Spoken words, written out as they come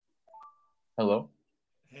Hello?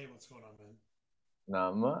 Hey, what's going on, man?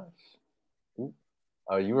 Not much. Ooh.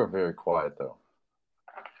 Oh, you were very quiet though.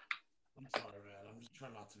 I'm sorry, man. I'm just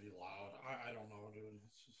trying not to be loud. I don't know, dude.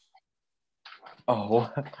 It's just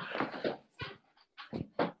Oh,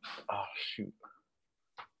 oh shoot.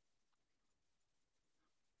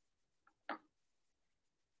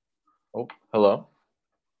 Oh, hello.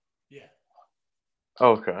 yeah,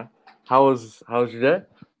 Okay. How's your day?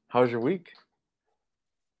 How's your week?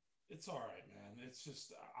 it's all right, man. It's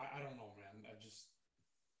just I don't know, man.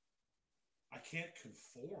 I can't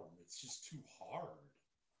conform. It's just too hard.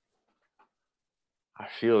 I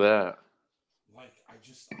feel that. Like I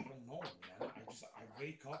don't know, man. I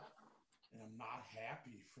wake up and I'm not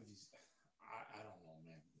happy for these. I don't know,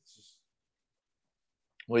 man. It's just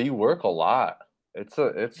Well, you work a lot. I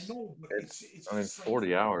know, but it's I mean, just like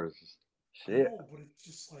 40 hours. I Shit. know, but it's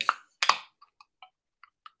just like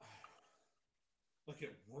at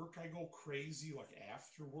work I go crazy. Like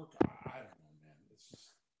after work, I don't know, man. It's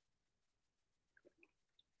just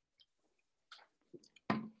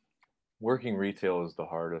Working retail is the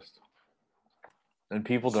hardest. And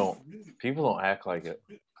it's just really people don't act like it's it.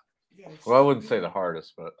 re- yeah, it's Well, I just wouldn't say really the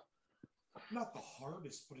hardest, but not the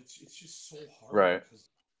hardest, but it's just so hard right. because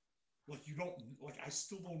like you don't like I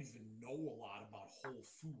still don't even know a lot about Whole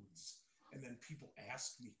Foods, and then people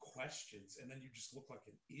ask me questions, and then you just look like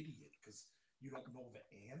an idiot because you don't know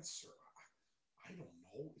the answer. I don't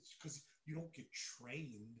know. It's because you don't get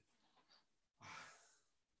trained.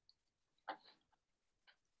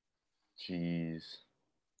 Jeez.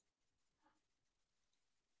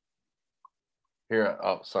 Here,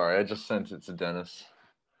 oh, sorry. I just sent it to Dennis.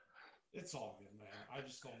 It's all good, man. I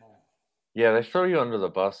just don't know. Yeah, they throw you under the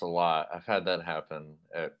bus a lot. I've had that happen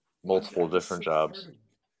at multiple I'm just different so jobs. tired of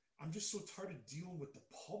I'm just so tired of dealing with the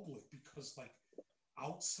public because like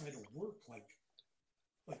outside of work, like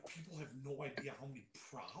people have no idea how many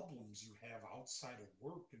problems you have outside of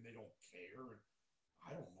work and they don't care. And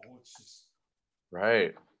I don't know.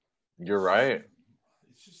 Right. You're It's just right.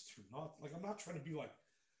 it's just too nuts. Like I'm not trying to be like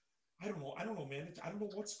I don't know, man. I don't know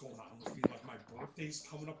what's going on with me. Like my birthday's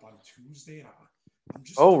coming up on Tuesday, and I'm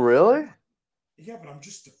just Oh, really? depressed. Yeah, but I'm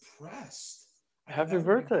just depressed. I've Happy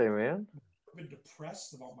never birthday, man. been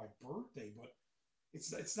depressed about my birthday, but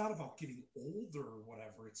it's not about getting older or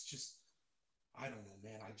whatever. It's just I don't know,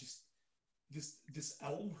 man. I just this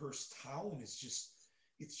Elmhurst town is just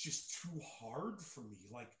it's just too hard for me.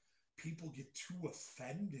 Like people get too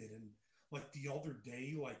offended and like the other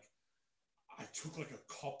day like I took like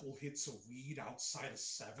a couple hits of weed outside of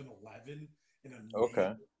 7-Eleven in a nail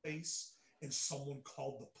Okay. place and someone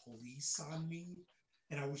called the police on me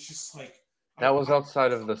and I was just like That was I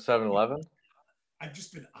outside of the 7-Eleven. I've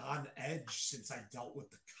just been on edge since I dealt with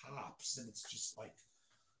the cops and it's just like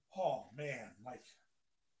oh man like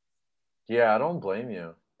Yeah, I don't blame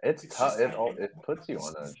you. It's it's tough. just I know, It puts you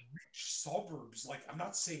on these edge. rich suburbs. Like I'm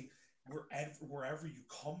not saying wherever you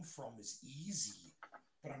come from is easy,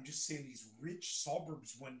 but I'm just saying these rich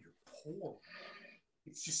suburbs when you're poor,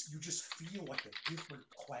 it's just you just feel like a different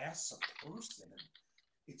class of person, and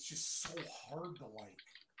it's just so hard to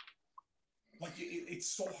it's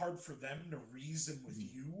so hard for them to reason with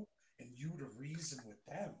you and you to reason with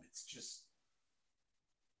them. It's just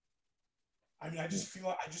I mean I just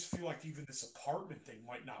feel like even this apartment thing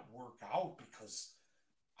might not work out because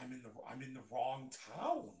I'm in the wrong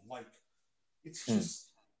town. Like it's Hmm. just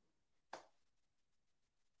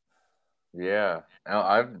Yeah. Now,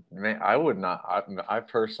 I would not. I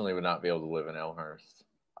personally would not be able to live in Elmhurst.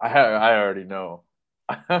 I already know.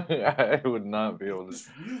 I would not be it's able to. just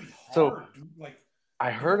really So hard, dude. Like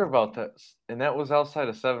I you know heard the about that, and that was outside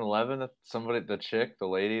of 7-Eleven. Somebody, the chick, the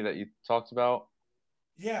lady that you talked about.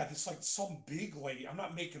 yeah, this like some big lady. I'm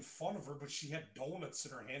not making fun of her, but she had donuts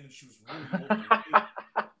in her hand and she was really overweight.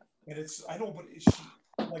 And it's I know, but she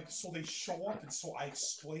like so they show up and so I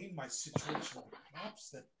explain my situation to the cops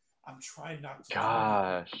that I'm trying not to do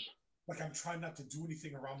anything. Gosh. Like I'm trying not to do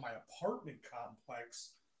anything around my apartment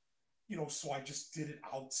complex, you know, so I just did it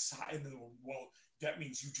outside. And then, well, that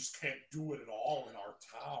means you just can't do it at all in our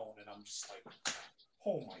town. And I'm just like,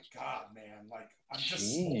 oh my God, man. Like, I'm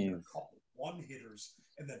just smoking Jeez. a couple one hitters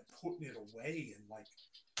and then putting it away. And like,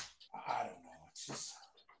 I don't know. It's just,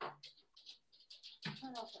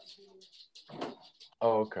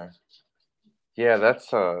 Oh, okay. Yeah,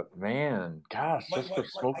 that's man. Gosh, just for like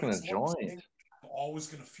smoking a it's one of those joint. things. I'm always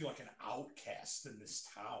going to feel like an outcast in this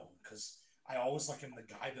town because I always like am the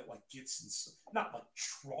guy that like gets in, not like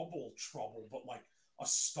trouble, but like a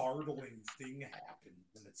startling thing happens.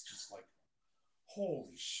 And it's just like,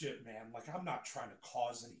 holy shit, man. Like, I'm not trying to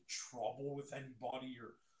cause any trouble with anybody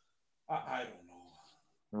or I don't know.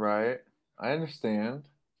 Right. I understand.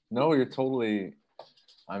 No, you're totally.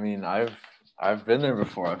 I mean, I've been there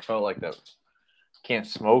before. I felt like that. Can't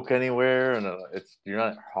smoke anywhere, and it's you're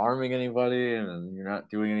not harming anybody, and you're not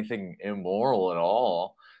doing anything immoral at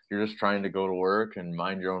all. You're just trying to go to work and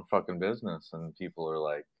mind your own fucking business, and people are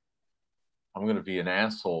like, "I'm gonna be an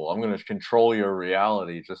asshole. I'm gonna control your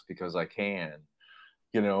reality just because I can."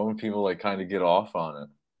 You know, and people like kind of get off on it.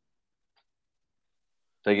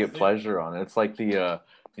 They I get think pleasure on it. It's like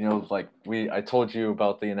like I told you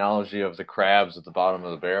about the analogy of the crabs at the bottom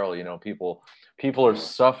of the barrel. You know, people are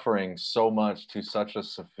suffering so much to such a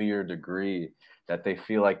severe degree that they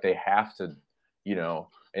feel like they have to,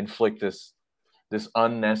 inflict this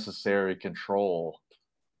unnecessary control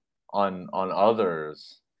on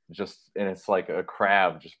others. And it's like a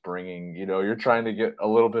crab just bringing, you're trying to get a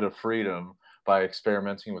little bit of freedom by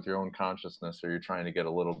experimenting with your own consciousness, or you're trying to get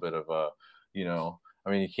a little bit of you know I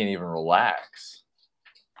mean, you can't even relax.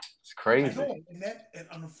 It's I crazy. know, and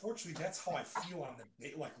unfortunately, that's how I feel on the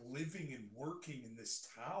day. Like living and working in this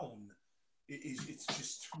town, it's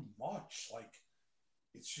just too much. Like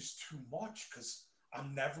it's just too much because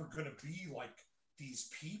I'm never gonna be like these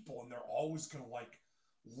people, and they're always gonna like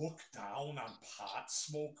look down on pot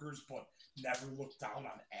smokers, but never look down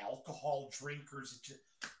on alcohol drinkers. It just,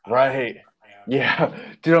 I don't Right. know, man. Yeah,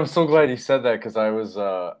 dude, I'm so glad you said that because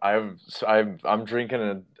I'm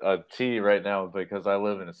drinking a tea right now because I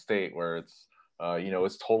live in a state where it's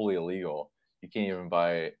totally illegal. You can't even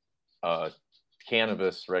buy uh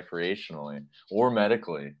cannabis recreationally or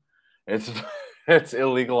medically. It's it's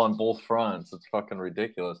illegal on both fronts. It's fucking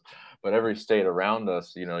ridiculous. But every state around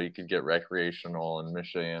us, you could get recreational in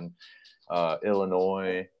Michigan,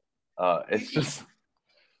 Illinois. It's It, just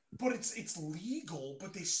but it's legal,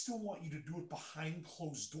 but they still want you to do it behind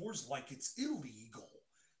closed doors like it's illegal.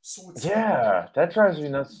 So it's like yeah, that drives me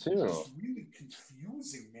it's, nuts it's too. just really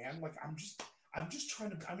confusing, man. Like I'm just trying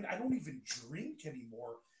to. I mean, I don't even drink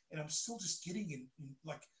anymore, and I'm still just getting in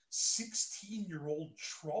like 16-year-old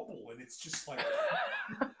trouble, and it's just like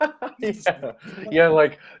this is Yeah. like Yeah,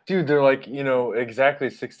 like, dude, they're like, exactly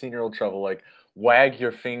 16-year-old trouble, like wag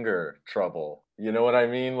your finger trouble. You know what I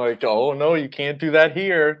mean? Like, oh no, you can't do that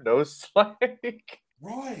here. No like.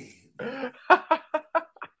 right.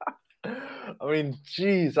 I mean,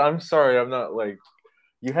 geez, I'm sorry. I'm not like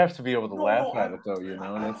you have to be able to No, laugh no, at it though,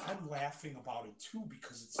 and it's I'm laughing about it too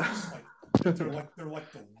because it's just like they're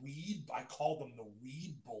like the weed. I call them the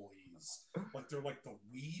weed bullies. Like they're like the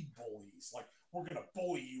weed bullies. Like we're gonna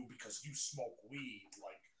bully you because you smoke weed.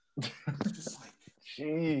 Like it's just like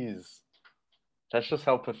jeez. That's just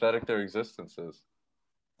how pathetic their existence is.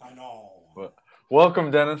 I know. But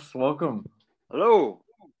welcome, Dennis. Welcome. Hello.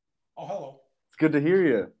 Oh, hello. It's good to hear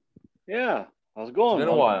you. Yeah. How's it It's going? been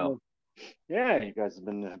a Long while. time. Yeah, you guys have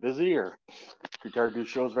been busy or you tired to do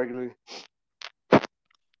shows regularly?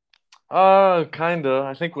 Kinda.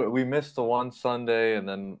 I think we missed the one Sunday, and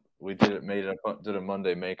then we did a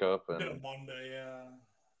Monday makeup, Did a and Monday.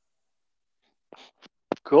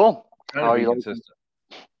 Cool. trying to How are be you consistent.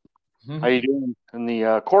 how you doing in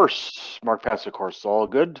the course? Mark Passage course. All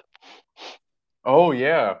good? Oh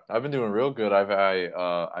yeah, I've been doing real good.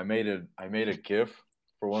 I made a GIF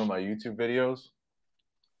for one of my YouTube videos.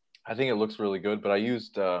 I think it looks really good, but I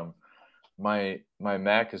used my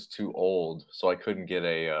Mac is too old, so I couldn't get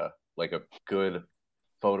a good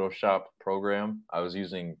Photoshop program. I was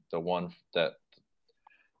using the one that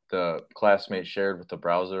the classmate shared with the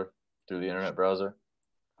browser through the internet browser.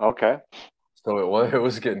 Okay. So it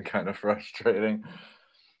was getting kind of frustrating.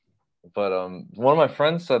 But one of my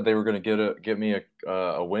friends said they were going to get me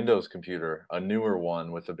a Windows computer, a newer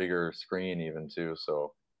one with a bigger screen even too.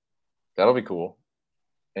 So that'll be cool.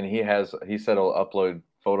 And he said he'll upload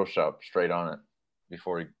Photoshop straight on it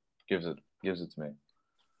before he gives it to me.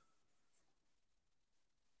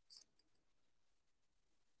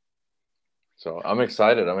 So I'm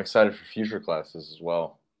excited. I'm excited for future classes as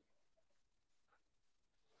well.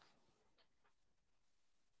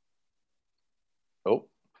 Oh,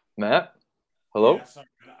 Matt, Yeah. hello. Sorry.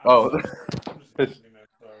 Oh, I'm just listening.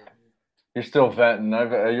 Sorry. you're still venting. I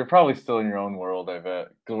bet you're probably still in your own world. I bet.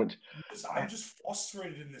 Good. I'm just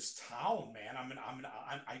frustrated in this town, man.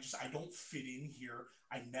 I don't fit in here.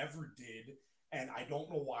 I never did, and I don't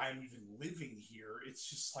know why I'm even living here. It's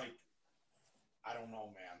just like I don't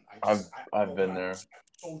know, man. I've I I've don't know, but been there. I'm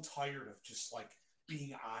so tired of just like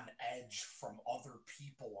being on edge from other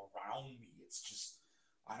people around me. It's just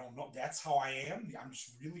I don't know. That's how I am. I'm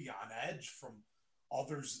just really on edge from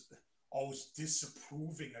others always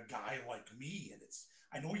disapproving a guy like me, and it's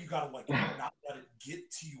I know you gotta like not let it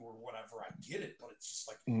get to you or whatever. I get it, but it's just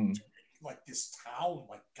like Mhm. like this town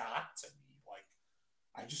like got to me. Like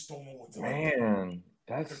I just don't know what to do. Man,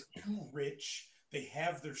 They're that's too rich. They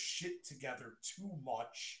have their shit together too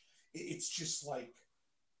much. It's just like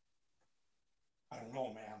I don't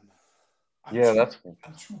know, man. I'm yeah, too that's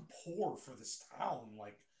I'm too poor for this town.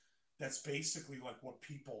 Like that's basically like what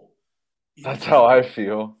people in that's how here. I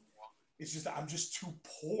feel. It's just I'm just too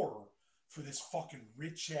poor for this fucking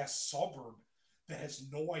rich ass suburb that has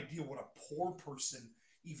no idea what a poor person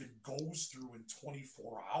even goes through in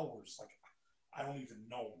 24 hours. Like I don't even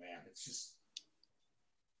know, man. It's just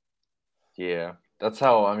Yeah, that's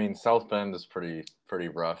how. I mean, South Bend is pretty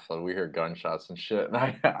rough. Like, we hear gunshots and shit, and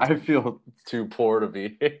I feel too poor to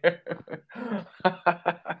be here.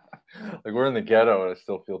 Like, we're in the ghetto, and I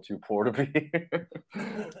still feel too poor to be here.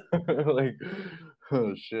 Like,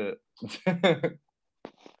 oh shit.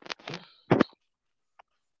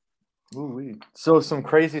 Ooh-wee. So some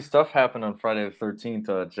crazy stuff happened on Friday the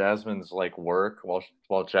 13th. Jasmine's like work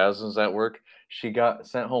while Jasmine's at work, she got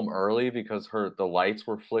sent home early because the lights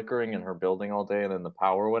were flickering in her building all day, and then the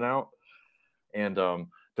power went out. And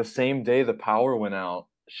the same day the power went out,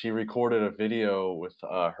 she recorded a video with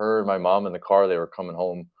her and my mom in the car. They were coming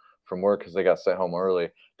home from work because they got sent home early.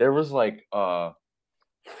 There was like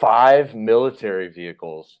 5 military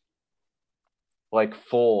vehicles, like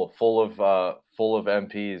full of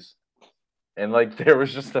MPs, and like there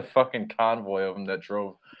was just a fucking convoy of them that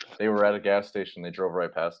drove. They were at a gas station. They drove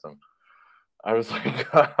right past them. I was like,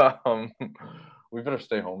 we better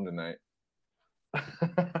stay home tonight.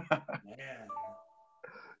 man.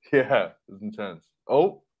 Yeah, it was intense.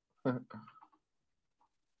 Oh,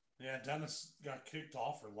 Yeah, Dennis got kicked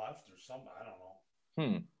off or left or something. I don't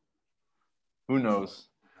know. who So knows?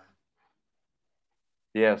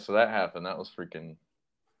 Yeah, so that happened. That was freaking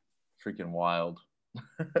wild.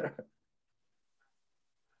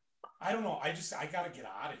 I don't know. I gotta get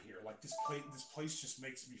out of here. Like this place just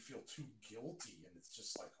makes me feel too guilty, and it's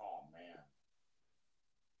just like, oh man.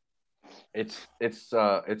 It's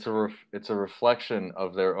a reflection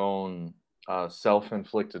of their own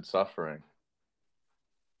self-inflicted suffering,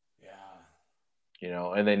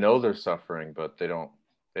 Yeah. and they know they're suffering, but they don't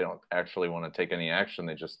actually want to take any action.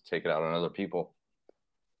 They just take it out on other people,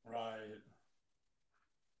 Right.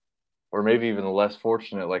 or maybe even the less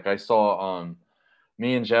fortunate. Like I saw,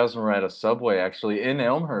 me and Jasmine were at a Subway actually in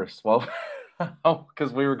Elmhurst, well,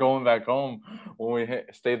 because we were going back home when we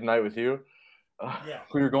stayed the night with you. Yeah.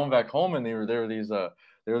 We were going back home, and there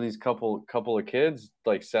were these couple of kids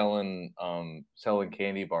like selling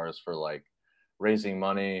candy bars for like raising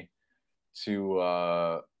money to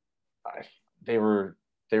I, they were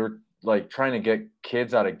they were like trying to get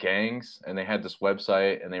kids out of gangs, and they had this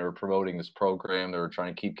website, and they were promoting this program. They were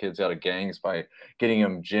trying to keep kids out of gangs by getting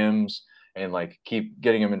them gyms and like keep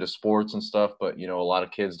getting them into sports and stuff. But a lot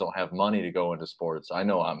of kids don't have money to go into sports. I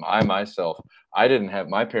know I myself, I didn't have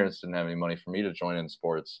my parents didn't have any money for me to join in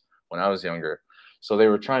sports when I was younger. So they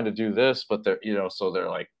were trying to do this, but so they're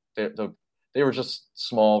like they were just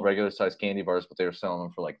small regular sized candy bars, but they were selling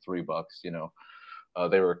them for like $3.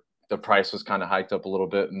 They were the price was kind of hiked up a little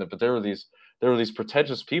bit, but there were these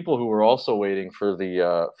pretentious people who were also waiting for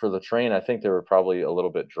the train. I think they were probably a little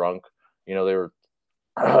bit drunk. They were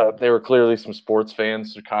they were clearly some sports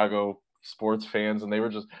fans, Chicago sports fans, and they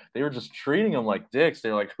were just treating them like dicks.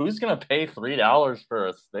 They're like, "Who's gonna pay $3 for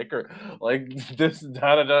a Snicker?" Like this,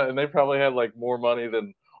 da da da, and they probably had like more money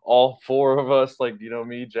than all four of us. Like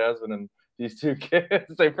me, Jasmine, and these two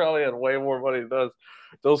kids. They probably had way more money than us.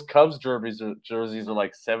 Those Cubs jerseys are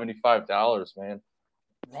like $75, man.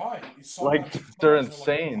 Right. Like Sometimes they're sometimes they're like over.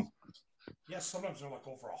 insane. Yeah. Sometimes they're like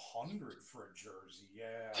over 100 for a jersey.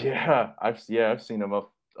 Yeah. Yeah, I've seen them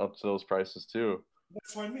up to those prices too.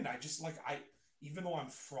 That's what I mean. I just like I even though I'm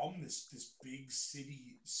from this big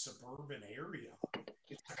city suburban area,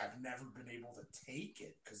 it's like I've never been able to take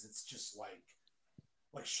it because it's just like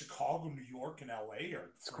Chicago, New York, and LA are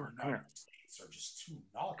for the Squirt, come United here. States are just too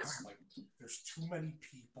Come nuts. here. Like there's too many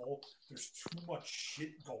people, there's too much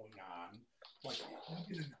shit going on. Like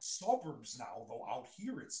even in the suburbs now, though out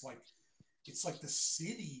here it's like the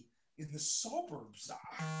city in the suburbs.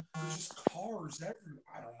 There's just cars everywhere.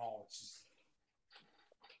 I don't know. It's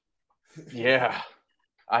just Yeah,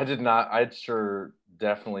 I did not. I sure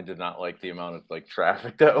definitely did not like the amount of like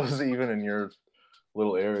traffic that was even in your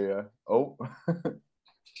little area. Oh,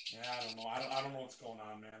 yeah. I don't know. I don't know what's going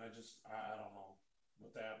on, man. I don't know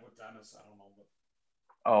with Dennis. I don't know, but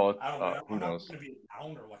oh, I don't. who I'm not knows? going to be a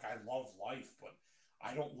downer. Like I love life, but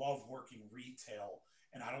I don't love working retail,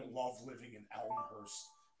 and I don't love living in Elmhurst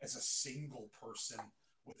as a single person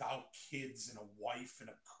without kids and a wife and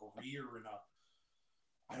a career and a.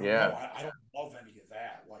 I don't know. Yeah, I don't love any of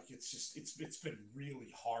that. Like it's just it's been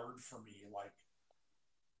really hard for me. Like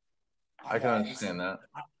I can understand that.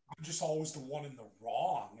 I'm just always the one in the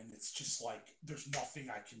wrong, and it's just like there's nothing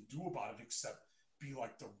I can do about it except be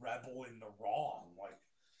like the rebel in the wrong. Like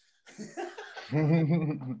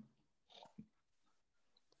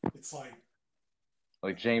it's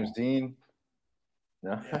like James Dean.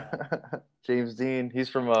 No, yeah. James Dean. He's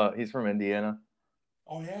from Indiana.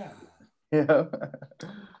 Oh yeah. Yeah.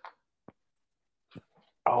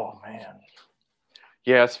 Oh man.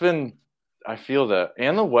 Yeah, it's been. I feel that,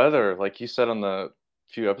 and the weather, like you said on the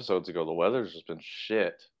few episodes ago, the weather's just been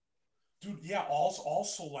shit. Dude, yeah,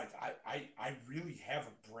 also like I really have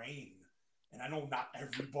a brain, and I know not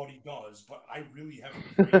everybody does, but I really have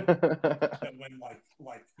a brain that when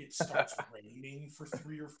like it starts raining for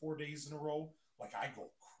 3 or 4 days in a row, like I go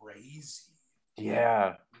crazy.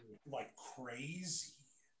 Yeah. Like crazy.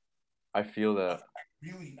 I feel that.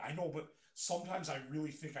 I know, but sometimes I really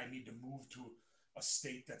think I need to move to a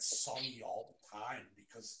state that's sunny all the time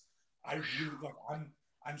because I really like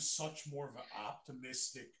I'm such more of an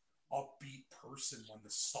optimistic, upbeat person when the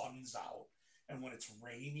sun's out, and when it's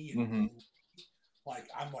rainy and gloomy, like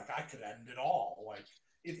I'm like I could end it all. Like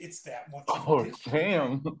it's that much of a difference.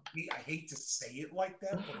 Damn. I hate to say it like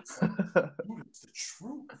that, but it's like, dude, it's the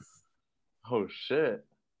truth. Oh shit.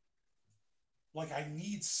 Like I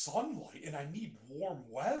need sunlight and I need warm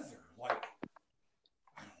weather. Like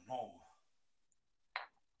I don't know.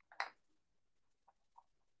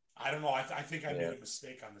 I don't know. I think I made a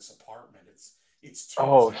mistake on this apartment. It's too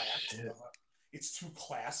classy shit. it's too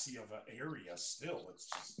classy of an area still. It's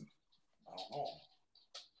just I don't know.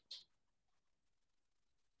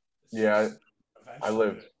 Yeah, I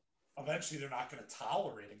live. Eventually, they're not going to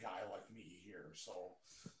tolerate a guy like me here. So.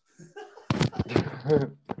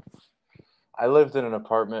 I lived in an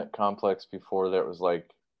apartment complex before that was like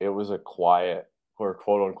it was a quiet or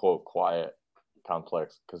quote unquote quiet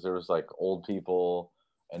complex because there was like old people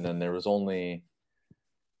and then there was only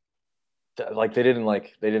like they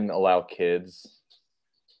didn't allow kids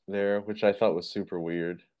there, which I thought was super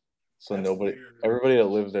weird. So That's nobody weird. everybody that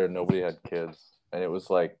lived there, nobody had kids. And it was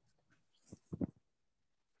like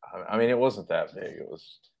I mean it wasn't that big. It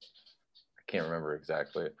was I can't remember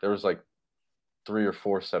exactly. There was like 3 or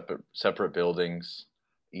 4 separate buildings.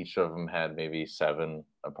 Each of them had maybe 7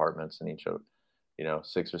 apartments in each of,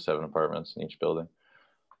 6 or 7 apartments in each building.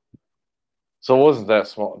 So it wasn't that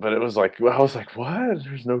small, but it was like I was like, what?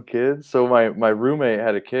 There's no kids. So my roommate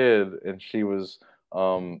had a kid, and she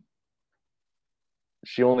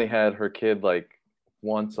only had her kid like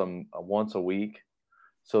once a week.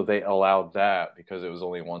 So they allowed that because it was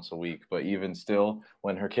only once a week. But even still,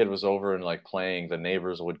 when her kid was over and like playing, the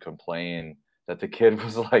neighbors would complain that the kid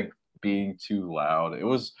was like being too loud. It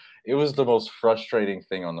was the most frustrating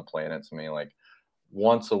thing on the planet to me. Like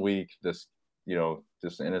once a week, an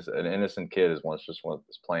innocent kid is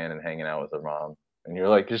playing and hanging out with her mom, and you're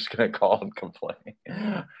like, you're just gonna call and complain.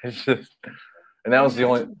 It's just, and that was the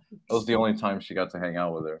only time she got to hang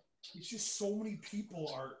out with her. It's just so many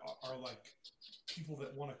people are like people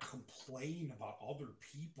that want to complain about other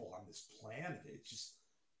people on this planet. It's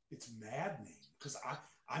maddening because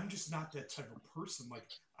I'm just not that type of person. Like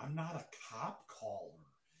I'm not a cop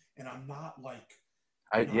caller, and I'm not like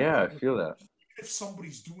I feel that. If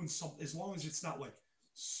somebody's doing something, as long as it's not like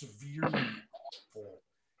severely awful,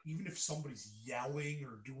 even if somebody's yelling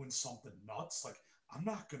or doing something nuts, like I'm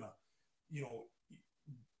not gonna,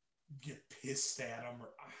 get pissed at them or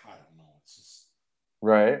I don't know. It's just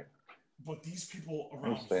right. But these people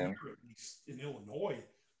around here, at least in Illinois,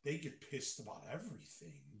 they get pissed about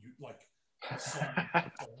everything. You like something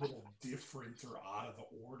a little different or out of the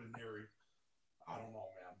ordinary. I don't know,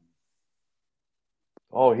 man.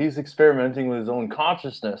 Oh, he's experimenting with his own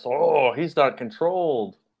consciousness. Oh, he's not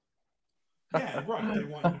controlled. Yeah, right. They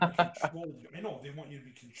want you to be controlled. I know they want you to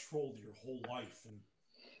be controlled your whole life, and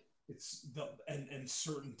and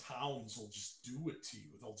certain towns will just do it to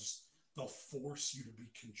you. They'll force you to be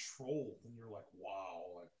controlled, and you're like, wow,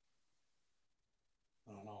 like,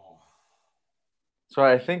 I don't know. So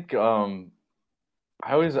I think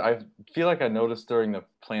I feel like I noticed during the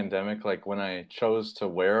pandemic, like when I chose to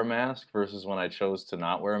wear a mask versus when I chose to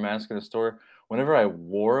not wear a mask in a store. Whenever I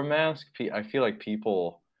wore a mask, I feel like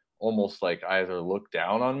people almost like either looked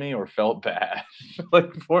down on me or felt bad,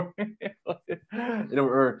 like for me,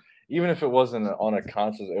 or even if it wasn't on a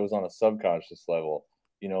conscious, it was on a subconscious level.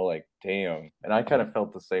 Like damn. And I kind of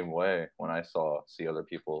felt the same way when I see other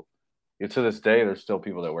people. To this day, there's still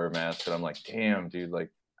people that wear masks, and I'm like, damn, dude,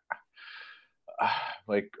 like,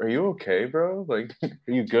 are you okay, bro? Like,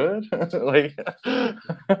 are you good? Like,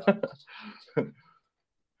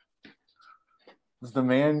 is the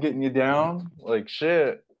man getting you down? Like,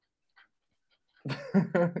 shit.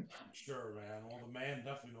 Sure, man. Well, the man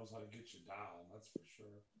definitely knows how to get you down. That's for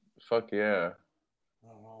sure. Fuck yeah. I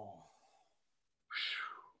don't know.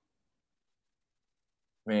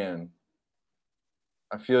 Man,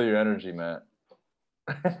 I feel your energy, Matt.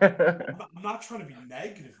 No, I'm not trying to be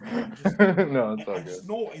negative, man. No, it's all I good. just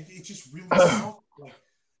know it just really sucked.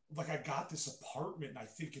 Like I got this apartment and I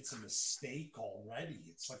think it's a mistake already.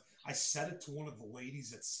 It's like I said it to one of the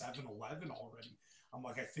ladies at 7-Eleven already. I'm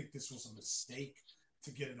like, I think this was a mistake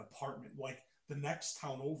to get an apartment. Like the next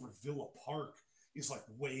town over, Villa Park, is like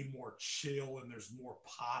way more chill and there's more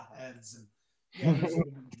potheads and yeah, there's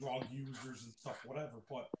gonna be drug users and stuff, whatever.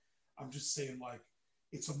 But I'm just saying, like,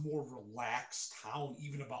 it's a more relaxed town,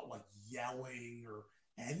 even about like yelling or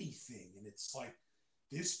anything. And it's like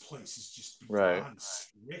this place is just Right. beyond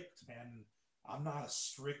strict, man. I'm not a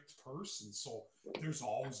strict person, so there's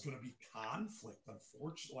always going to be conflict.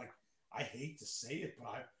 Unfortunately, like I hate to say it,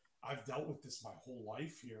 but I've dealt with this my whole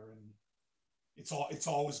life here, and it's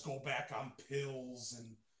always go back on pills and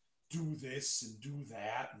do this and do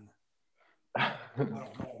that, and I don't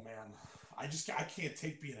know, man. I can't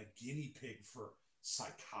take being a guinea pig for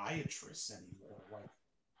psychiatrists anymore. Like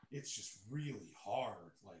it's just really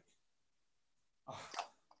hard. Like uh,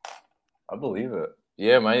 I believe it.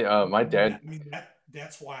 Yeah, my dad.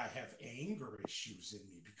 that's why I have anger issues in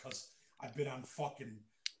me because I've been on fucking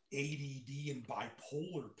ADD and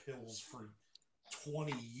bipolar pills for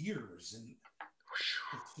 20 years, and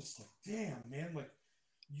it's just like, damn, man, like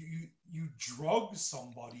you drug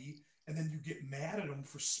somebody and then you get mad at them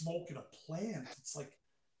for smoking a plant. It's like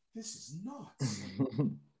this is nuts. Like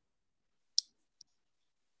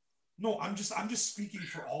no, I'm just speaking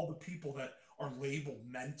for all the people that are labeled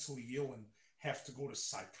mentally ill and have to go to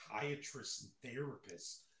psychiatrists and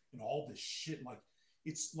therapists and all this shit. Like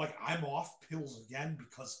it's like I'm off pills again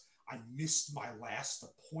because I missed my last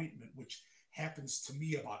appointment, which happens to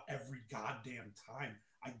me about every goddamn time.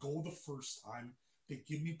 I go the first time, they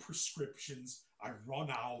give me prescriptions, I run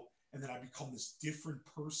out, and then I become this different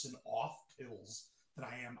person off pills than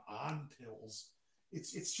I am on pills.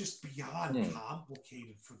 It's just beyond Hmm.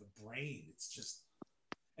 complicated for the brain. It's just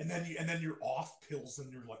and then you're off pills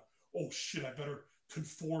and you're like, oh shit, I better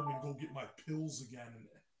conform and go get my pills again. And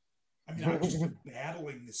I mean, I've just been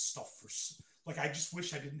battling this stuff for like I just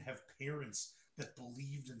wish I didn't have parents that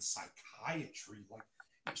believed in psychiatry. Like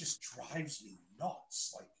it just drives me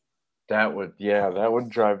nuts. Like That would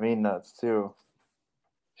drive me nuts too.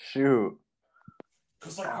 Shoot.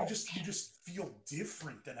 because like you Ouch. just feel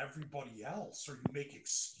different than everybody else, or you make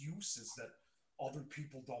excuses that other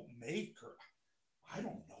people don't make, or I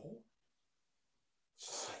don't know. It's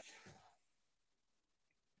just like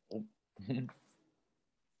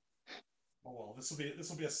oh well, this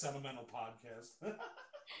will be a sentimental podcast.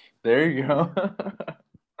 There you go.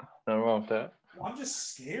 Nothing wrong with that. Well, I'm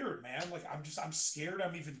just scared, man. Like I'm scared.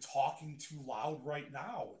 I'm even talking too loud right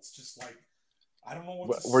now. It's just like I don't know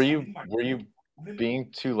what to. Were I'm you in my. were you I'm in.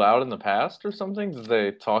 being too loud in the past or something? Did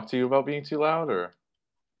they talk to you about being too loud or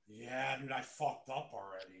Yeah, dude, I fucked up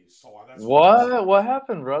already. So that's why I'm what? saying. What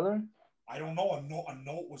happened, brother? I don't know. A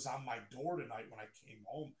note was on my door tonight when I came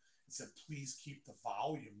home. It said, "Please keep the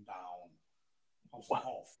volume down." I was like,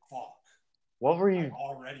 What, "Oh fuck." what were I you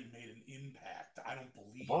already made an impact. I don't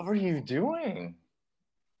what believe were in you doing?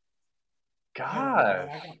 I don't know,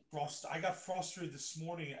 man. Gosh. I got frustrated this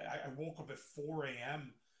morning. I woke up at 4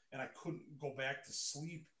 a.m. and I couldn't go back to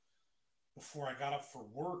sleep before I got up for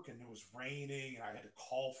work, and it was raining, and I had to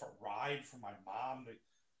call for a ride for my mom to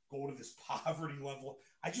go to this poverty level.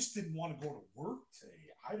 I just didn't want to go to work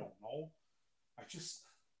today. I don't know. I just,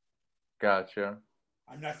 Gotcha.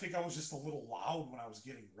 I mean, I think I was just a little loud when I was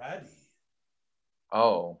getting ready.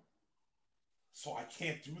 Oh. So I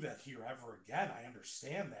can't do that here ever again. I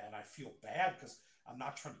understand that, and I feel bad because I'm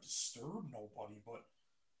not trying to disturb nobody, but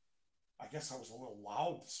I guess I was a little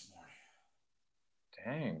loud this morning.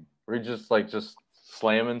 Dang. Were you just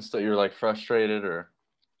slamming stuff? You're like frustrated or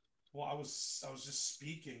Well, I was just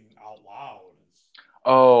speaking out loud.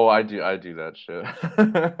 oh, I do that shit.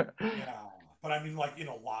 Yeah, but I mean, like in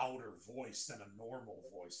a louder voice than a normal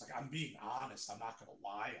voice. Like I'm being honest. I'm not gonna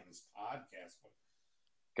lie on this podcast, but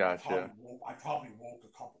Gotcha. I probably woke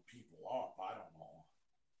a couple people up. I don't know.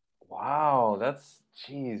 Wow, that's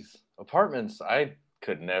jeez. Apartments, I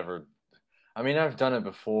could never. I mean, I've done it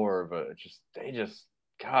before, but they just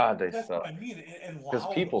God, they Well, that's what suck. I mean. And Because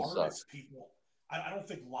loud people suck. artists, people. I don't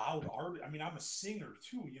think loud art. I mean, I'm a singer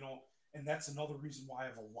too, and that's another reason why I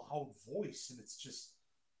have a loud voice. And it's just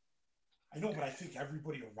I know, but I think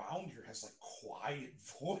everybody around here has like quiet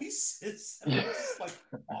voices, and I'm just like,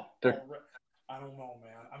 oh, they're I don't know,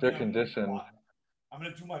 man. I they're mean, I'm conditioned. quiet. I'm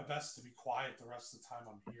gonna do my best to be quiet the rest of the time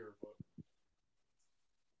I'm here. But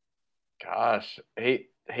Gosh, hate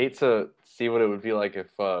to see what it would be like if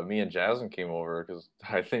me and Jasmine came over because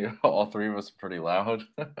I think all three of us are pretty loud.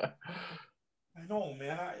 I know,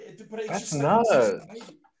 man. But it's That's just like in nuts.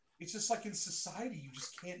 society. It's just like in society, you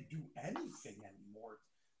just can't do anything anymore.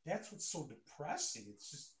 That's what's so depressing.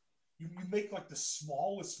 It's just you make like the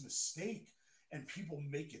smallest mistake, and people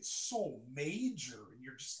make it so major, and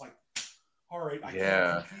you're just like, all right, I can't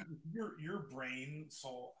Yeah. compete with your brain,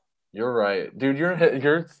 so You're right, dude. You're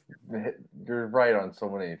right on so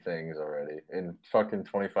many things already in fucking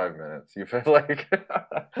 25 minutes. You feel like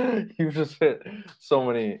you've just hit so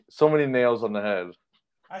many nails on the head.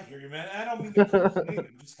 I hear you, man. I don't mean to complain.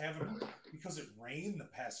 I'm just having because it rained the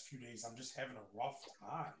past few days. I'm just having a rough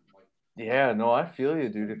time. Like Yeah, no, I feel you,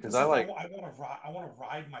 dude. Because because I like like, I want to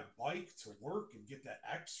ride my bike to work and get that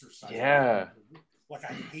exercise. yeah, Like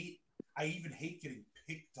I even hate getting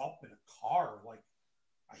picked up in a car. Like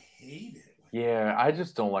I hate it. Like yeah. I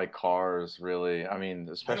just don't like cars, really. I mean, I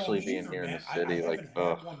don't especially being either, here in man. the I city. Like, haven't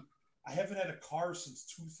ugh, had one. I haven't had a car since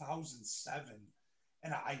 2007,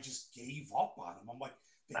 and I just gave up on them. I'm like,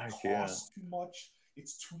 they heck yeah, cost too much.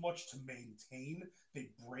 It's too much to maintain.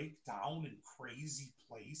 They break down in crazy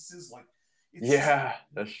places. Like it's just yeah,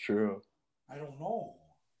 that's true. I don't know.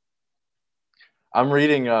 I'm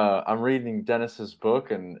reading Dennis's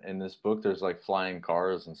book, and in this book there's like flying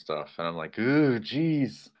cars and stuff, and I'm like, ooh,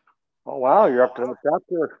 geez. Oh wow, you're up to the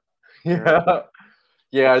chapter. Yeah.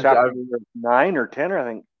 Yeah, What's chapter 9 or 10, I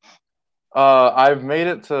think. I've made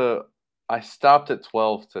it to. I stopped at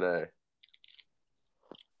 12 today.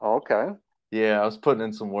 Oh, okay. Yeah, I was putting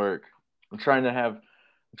in some work. I'm trying to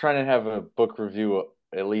have a book review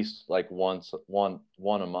at least like one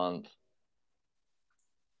a month.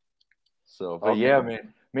 So, but Okay. yeah,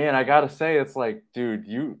 man, I gotta say, it's like, dude,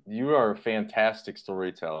 you are a fantastic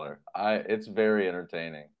storyteller. It's very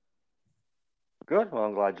entertaining. Good. Well,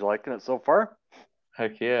 I'm glad you're liking it so far.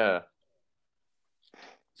 Heck yeah,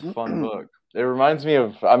 it's a fun book. It reminds me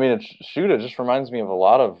of. I mean, it just reminds me of a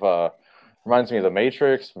lot of. Reminds me of The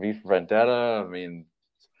Matrix, V for Vendetta. I mean,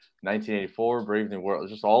 1984, Brave New World,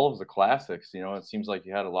 just all of the classics. You know, it seems like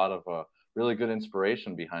you had a lot of really good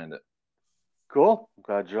inspiration behind it. Cool. I'm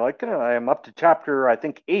glad you're liking it. I am up to chapter, I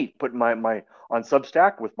think, 8, putting my on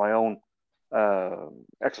Substack with my own uh,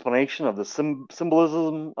 explanation of the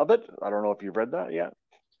symbolism of it. I don't know if you've read that yet.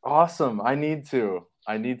 Awesome. I need to.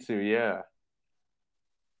 I need to. Yeah.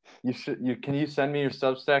 You should. You can you send me your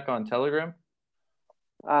Substack on Telegram?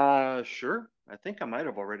 Sure. I think I might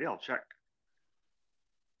have already. I'll check.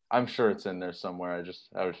 I'm sure it's in there somewhere. I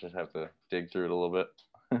would just have to dig through it a little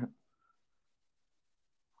bit.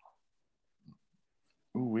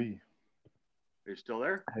 Ooh wee. Are you still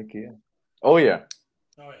there? Heck yeah. Oh yeah.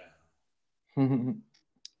 Oh yeah. As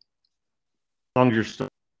long as you're still.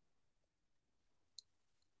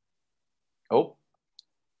 Oh. Oh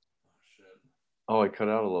shit. Oh, I cut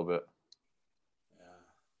out a little bit.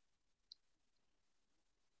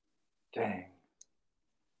 Yeah. Dang.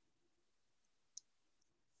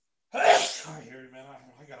 I hear you, man.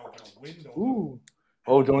 I gotta open a window. Ooh.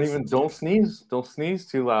 Oh, don't sneeze. Don't sneeze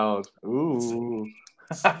too loud. Ooh.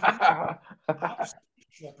 Cops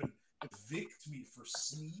show up and evict me for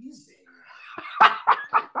sneezing.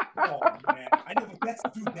 Oh man, I know, but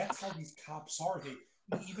that's how these cops are.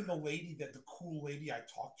 Even the lady the cool lady I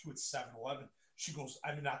talked to at 7-Eleven, she goes,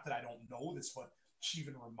 I mean, not that I don't know this, but she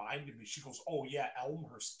even reminded me. She goes, oh yeah,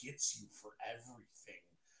 Elmhurst gets you for everything.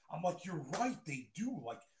 I'm like, you're right, they do.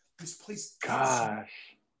 Like this place gets you Gosh.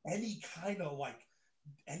 any kind of like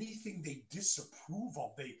anything they disapprove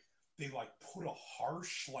of, they like put a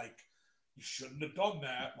harsh like you shouldn't have done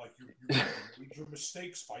that. Like you're making major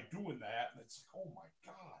mistakes by doing that. And it's like, oh my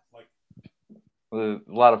god, like A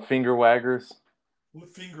lot of finger waggers.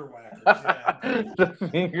 with finger whackers, yeah. The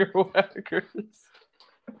finger waggers.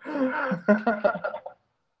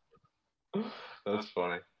 That's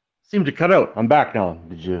funny. Seemed to cut out. I'm back now.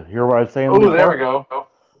 Did you hear what I was saying? Oh, before? there we go.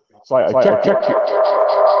 So I checked.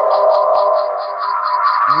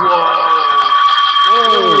 Whoa!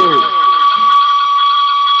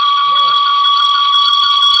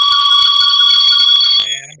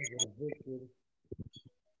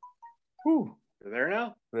 Whew. You're there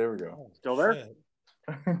now? There we go. Still there?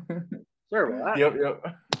 Sorry about that. Yep.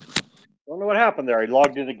 Don't know what happened there. I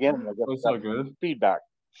logged in again. I got That's so good. feedback.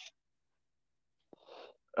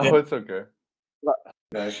 Oh, it's okay.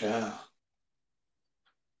 Yeah.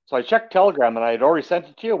 So I checked Telegram, and I had already sent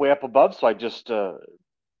it to you way up above. So I just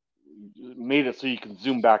made it so you can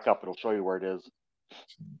zoom back up. It'll show you where it is.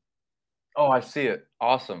 Oh, I see it.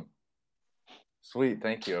 Awesome. Sweet.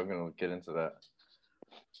 Thank you. I'm gonna get into that.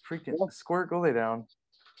 Freaking Squirt, go lay down.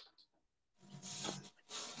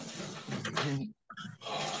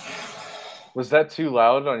 Was that too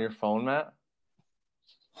loud on your phone, Matt?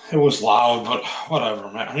 It was loud, but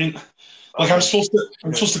whatever, man. I mean, like I'm supposed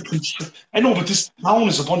to. I know, but this town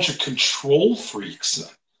is a bunch of control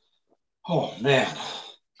freaks. Oh man,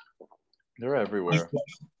 they're everywhere.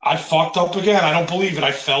 I fucked up again. I don't believe it.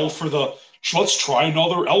 I fell for the let's try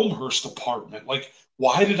another Elmhurst apartment. Like,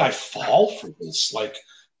 why did I fall for this? Like,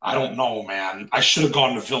 I don't know, man. I should have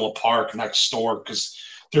gone to Villa Park next door because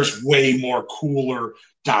there's way more cooler,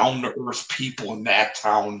 down to earth people in that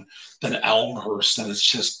town than Elmhurst. And it's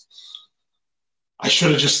just, I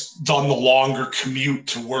should have just done the longer commute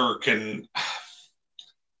to work. And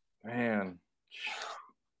man,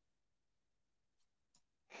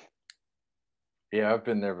 yeah, I've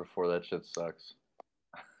been there before. That shit sucks.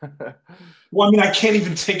 Well, I mean, I can't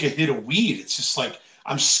even take a hit of weed. It's just like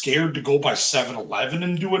I'm scared to go by 7-Eleven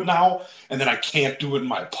and do it now, and then I can't do it in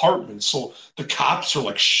my apartment. So the cops are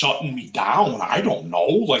like shutting me down. I don't know.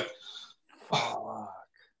 Like, I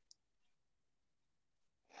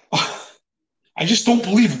just don't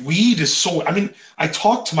believe weed is so. I mean, I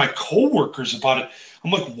talked to my coworkers about it. I'm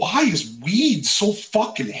like, why is weed so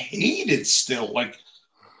fucking hated still? Like,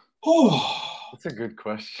 oh. That's a good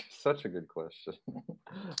question. Such a good question.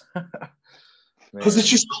 Because it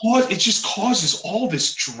just causes all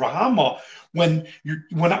this drama when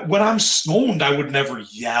I'm stoned, I would never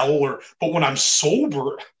yell but when I'm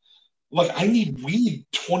sober, like I need weed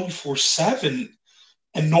 24/7,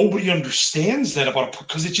 and nobody understands that about it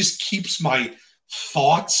because it just keeps my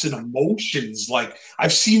thoughts and emotions. Like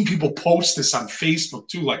I've seen people post this on Facebook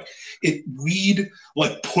too, like weed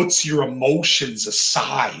like puts your emotions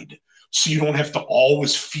aside so you don't have to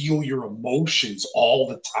always feel your emotions all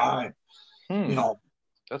the time. You know,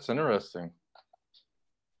 that's interesting.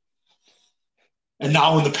 And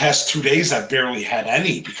now in the past 2 days, I've barely had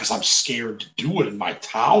any because I'm scared to do it in my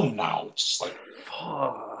town now. It's just like,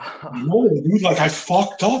 no, dude, like I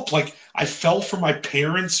fucked up. Like I fell for my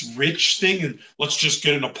parents' rich thing and let's just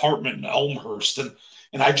get an apartment in Elmhurst. And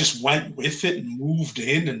I just went with it and moved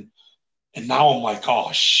in. And now I'm like,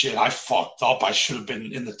 oh shit, I fucked up. I should have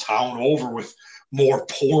been in the town over with more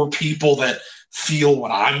poor people that feel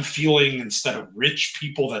what I'm feeling instead of rich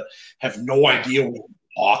people that have no idea what I'm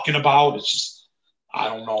talking about. It's just, I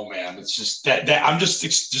don't know, man. It's just that I'm just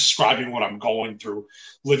describing what I'm going through,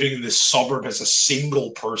 living in this suburb as a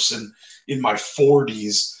single person in my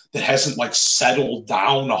 40s that hasn't like settled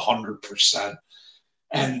down 100%.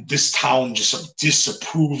 And this town just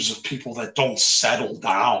disapproves of people that don't settle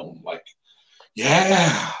down. Like,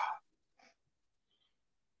 yeah.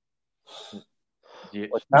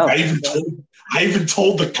 I even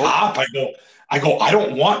told the cop, I go, I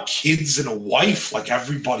don't want kids and a wife like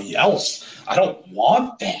everybody else. I don't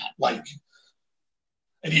want that. Like,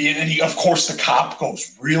 and he, of course, the cop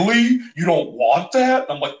goes, really? You don't want that?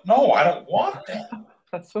 And I'm like, no, I don't want that.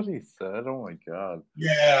 That's what he said. Oh my God.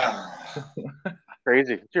 Yeah.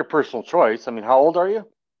 Crazy. It's your personal choice. I mean, how old are you?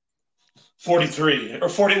 43 or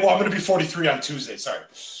 40. Well, I'm going to be 43 on Tuesday. Sorry.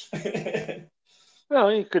 Well,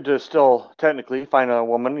 you could still technically find a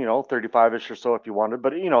woman, 35-ish or so if you wanted,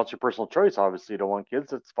 but it's your personal choice. Obviously, you don't want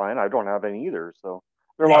kids. That's fine. I don't have any either. So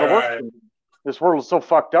there's a lot of work. Right. This world is so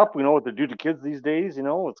fucked up. We know what they do to kids these days.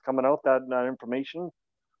 It's coming out that information.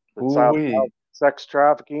 Sex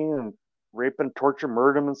trafficking and rape and torture,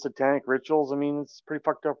 murder and satanic rituals. I mean, it's a pretty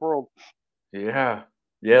fucked up world. Yeah.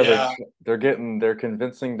 They're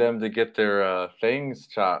convincing them to get their fangs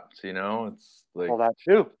chopped. It's like, well, that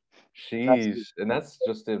too. Jeez, and that's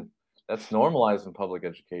normalized in public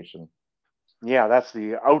education. Yeah, that's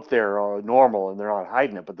the out there normal, and they're not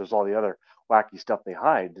hiding it. But there's all the other wacky stuff they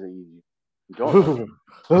hide. You don't.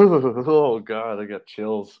 Oh God, I got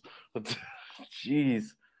chills.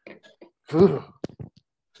 Jeez.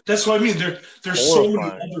 That's what I mean. There's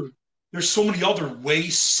so many other way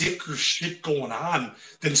sicker shit going on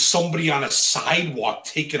than somebody on a sidewalk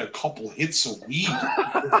taking a couple hits of weed.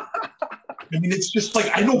 I mean, it's just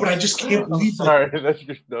like, I know, but I just can't believe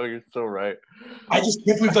that. No, you're so right. I just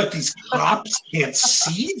can't believe like these cops can't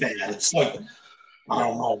see that. It's like, I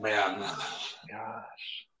don't know, man.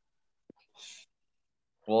 Gosh.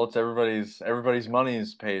 Well, it's everybody's money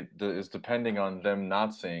is depending on them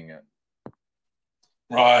not seeing it.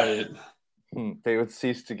 Right. They would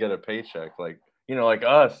cease to get a paycheck, like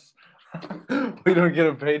us. We don't get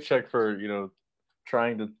a paycheck for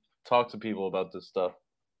trying to talk to people about this stuff.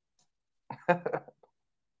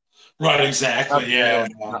 Right, exactly. Yeah.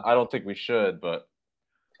 I don't think we should, but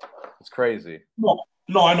it's crazy. No,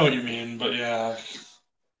 I know what you mean, but yeah.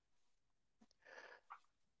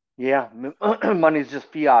 Yeah, money's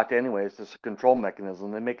just fiat anyway. It's just a control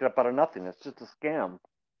mechanism. They make it up out of nothing. It's just a scam.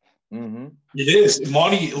 Mm-hmm. It is.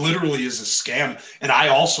 Money literally is a scam. And I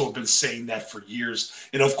also have been saying that for years.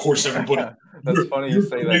 And of course, everybody, That's funny you you're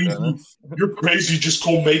say that, crazy. Dennis. You're crazy. Just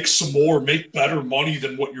go make some more, make better money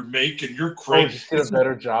than what you're making. You're Oh, crazy. just get a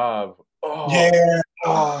better job. Oh, Yeah.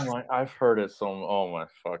 oh my! I've heard it so. Oh my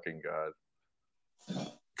fucking god!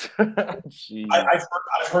 Jeez.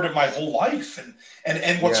 I've heard it my whole life. And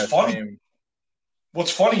Yeah, same.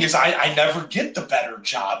 what's funny is I never get the better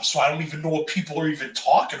job. So I don't even know what people are even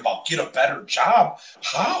talking about. Get a better job.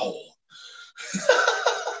 How?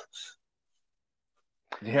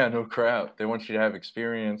 Yeah, no crap. They want you to have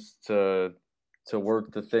experience to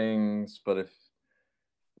work the things, but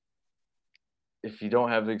if you don't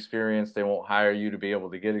have the experience, they won't hire you to be able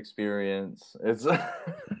to get experience. It's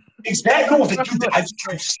Exactly. No, I've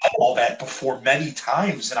said all that before many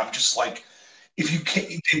times, and I'm just like, if you can't,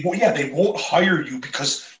 they won't hire you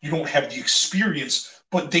because you don't have the experience,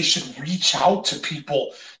 but they should reach out to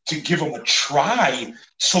people to give them a try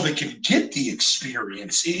so they can get the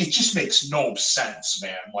experience. It just makes no sense,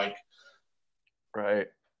 man. Like, right.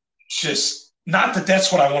 just not that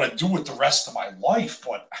that's what I want to do with the rest of my life,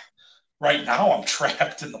 but right now I'm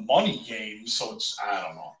trapped in the money game, so it's I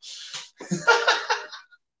don't know.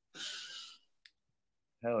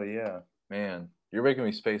 Hell yeah, man. You're making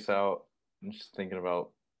me space out. I'm just thinking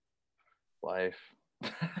about life.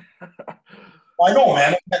 I know,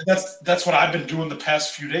 man. That's what I've been doing the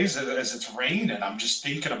past few days as it's raining. I'm just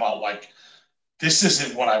thinking about like this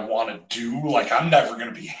isn't what I want to do. Like I'm never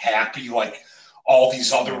going to be happy like all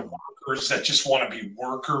these other workers that just want to be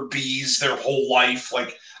worker bees their whole life.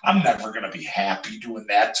 Like I'm never going to be happy doing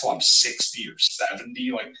that till I'm 60 or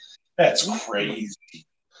 70. Like that's crazy.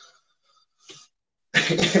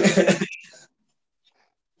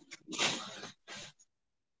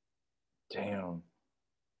 Damn.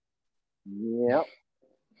 Yep.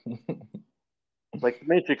 Like the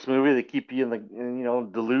Matrix movie, they keep you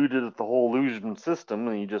deluded at the whole illusion system,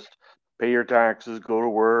 and you just pay your taxes, go to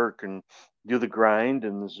work, and do the grind,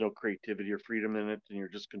 and there's no creativity or freedom in it, and you're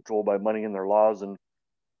just controlled by money and their laws, and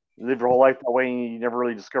you live your whole life that way, and you never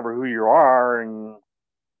really discover who you are, and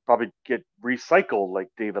probably get recycled, like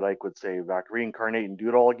David Icke would say, back reincarnate and do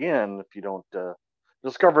it all again if you don't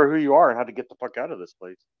discover who you are and how to get the fuck out of this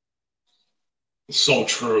place. So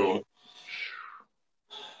true.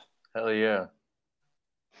 Hell yeah.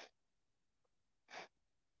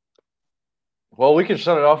 Well, we can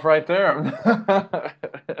shut it off right there.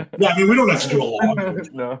 Yeah, I mean, we don't have to do a long.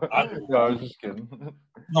 No, I was just kidding.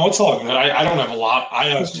 No, it's all good. I don't have a lot.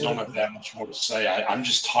 I honestly don't have that much more to say. I'm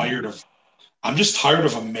just tired of. I'm just tired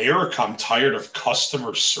of America. I'm tired of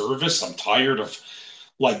customer service. I'm tired of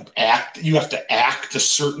like you have to act a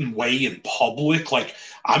certain way in public. Like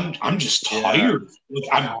I'm just tired. Like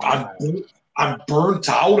I'm burnt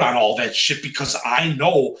out on all that shit because I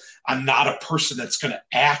know I'm not a person that's going to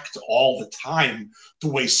act all the time the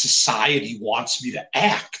way society wants me to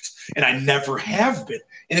act. And I never have been.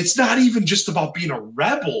 And it's not even just about being a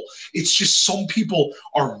rebel. It's just some people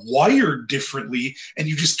are wired differently and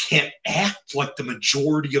you just can't act like the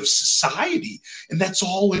majority of society. And that's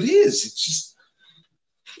all it is. It's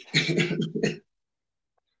just.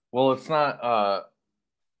 Well, it's not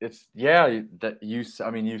it's that you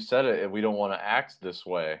said it, we don't want to act this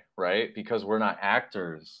way, right? Because we're not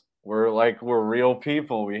actors. We're real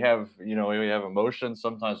people. We have emotions.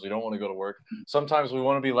 Sometimes we don't want to go to work. Sometimes we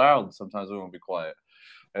want to be loud. Sometimes we want to be quiet.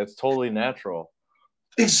 It's totally natural.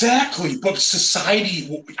 Exactly. But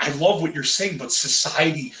society, I love what you're saying, but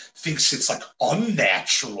society thinks it's like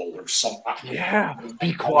unnatural or something. Yeah.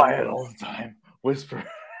 Be quiet all the time. Whisper.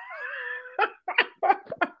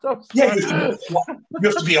 Yeah, you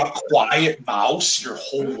have to be a quiet mouse your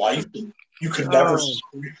whole life. You could never.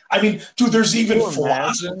 I mean, dude, there's even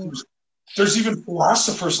philosophers. There's even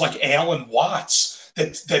philosophers like Alan Watts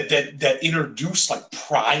that introduce like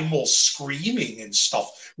primal screaming and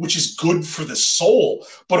stuff, which is good for the soul.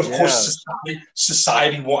 But of course,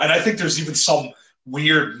 society won't. And I think there's even some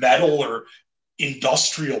weird metal or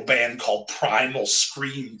industrial band called Primal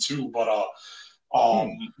Scream too. But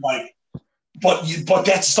like. But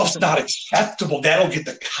that stuff's not acceptable. That'll get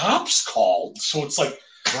the cops called. So it's like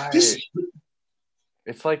this.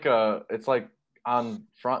 It's like Anne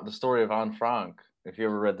Frank, the story of Anne Frank. If you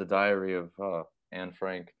ever read the diary of Anne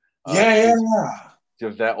Frank, that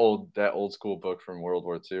old school book from World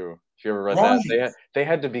War II. If you ever read that, they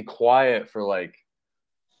had to be quiet for like,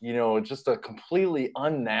 just a completely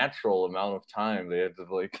unnatural amount of time. They had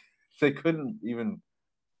to they couldn't even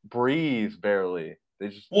breathe barely. They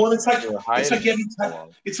just Well, it's like they were hiding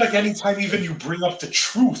it's like anytime even you bring up the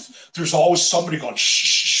truth, there's always somebody going, shh,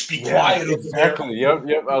 shh, be quiet over there. exactly. Yep.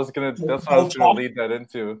 That's what I was gonna lead that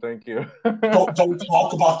into. Thank you. Don't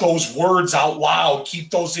talk about those words out loud. Keep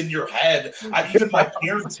those in your head. Even my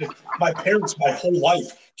parents, my whole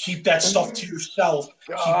life, keep that stuff to yourself.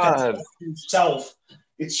 Keep that stuff to yourself.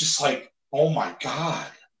 It's just like, oh my God.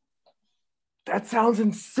 That sounds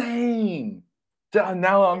insane.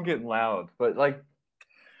 Now I'm getting loud, but like,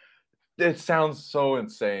 it sounds so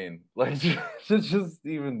insane. Like, just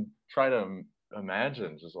even try to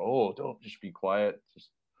imagine. Just don't just be quiet. Just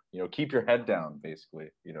keep your head down. Basically,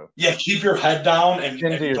 Yeah, keep your head down and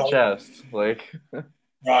into your chest. Like,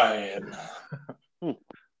 right.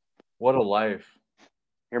 What a life.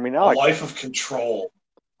 Hear me now? A life of control.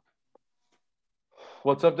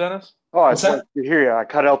 What's up, Dennis? Oh, I can hear you. I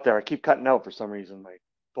cut out there. I keep cutting out for some reason. My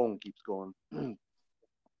phone keeps going.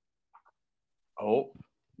 Oh,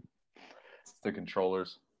 it's the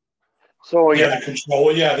controllers. So yeah, the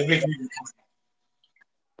controller. Yeah, they make me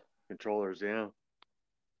controllers. Yeah.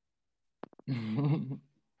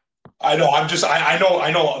 I know.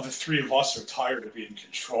 I know. The three of us are tired of being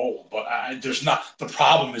controlled, but there's not. The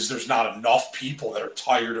problem is there's not enough people that are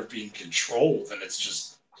tired of being controlled, and it's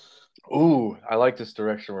just. Ooh, I like this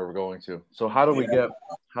direction where we're going to. So how do we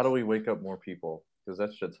wake up more people? Because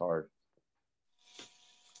that shit's hard.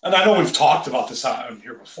 And I know we've talked about this on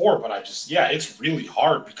here before, but it's really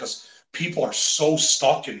hard because people are so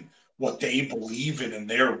stuck in what they believe in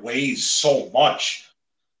their ways so much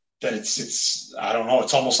that it's I don't know,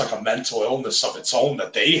 it's almost like a mental illness of its own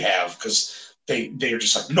that they have because they're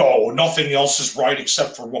just like, no, nothing else is right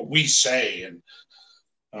except for what we say. And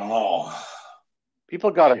I don't know. People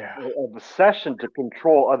got a obsession to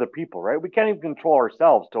control other people, right? We can't even control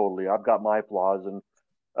ourselves totally. I've got my flaws and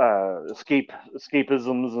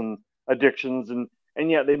escapisms and addictions, and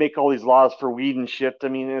yet they make all these laws for weed and shit. I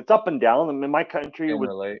mean, it's up and down. I mean, in my country,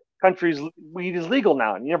 weed is legal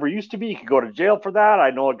now. It never used to be. You could go to jail for that.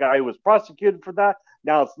 I know a guy who was prosecuted for that.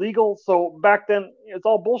 Now it's legal. So back then, it's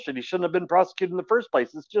all bullshit. He shouldn't have been prosecuted in the first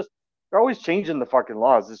place. It's just they're always changing the fucking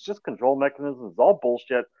laws. It's just control mechanisms. It's all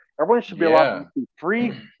bullshit. Everyone should be allowed to be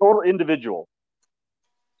free, total individual.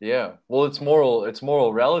 Yeah. Well, it's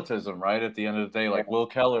moral relativism, right? At the end of the day, like Will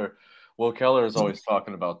Keller is always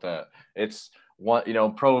talking about that. It's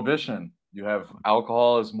prohibition. You have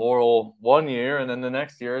alcohol is moral one year, and then the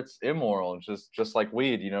next year it's immoral. It's just like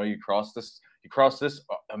weed. You cross this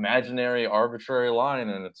imaginary, arbitrary line,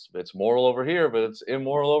 and it's moral over here, but it's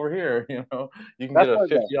immoral over here. You can get a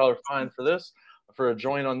 $50 fine for a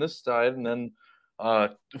joint on this side, and then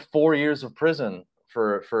 4 years of prison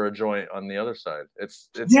for a joint on the other side. It's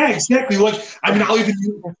exactly. Like, I mean,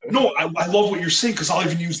 I love what you're saying because I'll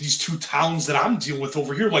even use these two towns that I'm dealing with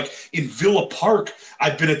over here. Like in Villa Park,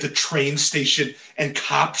 I've been at the train station and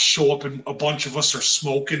cops show up and a bunch of us are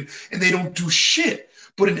smoking and they don't do shit.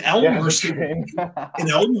 But in Elmhurst,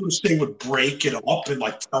 they would break it up and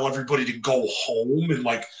like tell everybody to go home and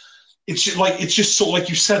like it's just so like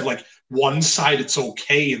you said, like one side it's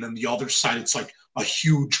okay and then the other side it's like a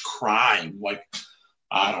huge crime. Like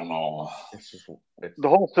I don't know. The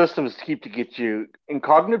whole system is to get you in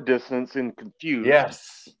cognitive dissonance and confused.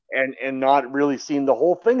 Yes. And not really seeing the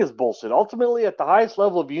whole thing as bullshit. Ultimately, at the highest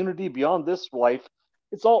level of unity beyond this life,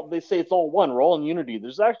 they say it's all one. We're all in unity.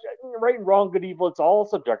 There's actually right and wrong, good, evil. It's all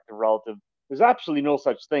subjective, relative. There's absolutely no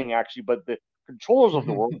such thing, actually. But the controllers of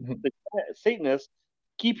the world, the Satanists,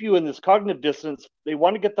 keep you in this cognitive dissonance. They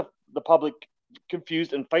want to get the public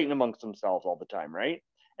confused and fighting amongst themselves all the time, right?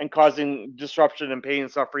 And causing disruption and pain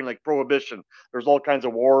and suffering, like prohibition. There's all kinds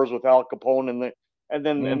of wars with Al Capone and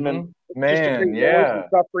then just to create wars and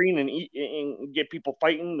suffering and get people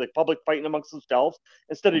fighting, the public fighting amongst themselves,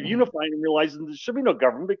 instead of unifying and realizing there should be no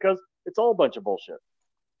government because it's all a bunch of bullshit.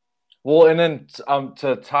 Well, and then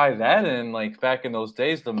to tie that in, like back in those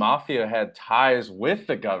days, the mafia had ties with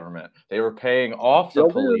the government. They were paying off the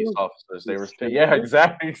police officers. They were,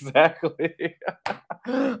 exactly.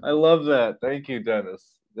 I love that. Thank you,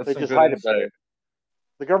 Dennis. That's just hide it.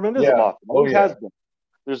 The government is a mafia. Always has been.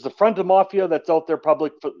 There's the front of mafia that's out there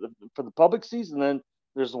public for the public sees, and then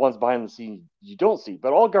there's the ones behind the scenes you don't see.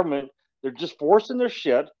 But all government, they're just forcing their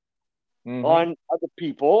shit on other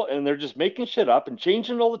people, and they're just making shit up and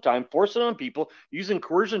changing it all the time, forcing it on people, using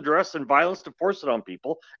coercion, duress, and violence to force it on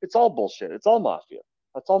people. It's all bullshit. It's all mafia.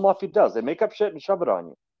 That's all mafia does. They make up shit and shove it on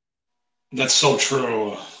you. That's so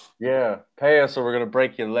true. Yeah. Pay us or we're going to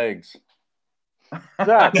break your legs.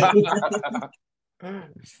 Exactly.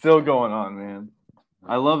 Still going on, man.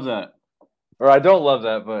 I love that. Or I don't love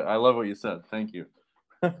that, but I love what you said. Thank you.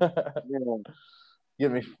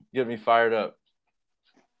 Get me fired up.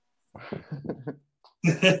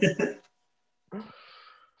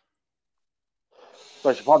 So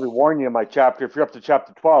I should probably warn you in my chapter. If you're up to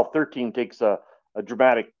chapter 12, 13 takes a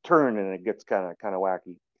dramatic turn and it gets kind of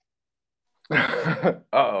wacky.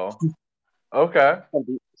 Uh-oh. Okay.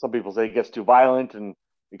 Some people say it gets too violent and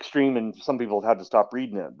extreme, and some people have had to stop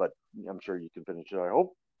reading it. But I'm sure you can finish it. I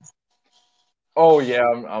hope. Oh yeah,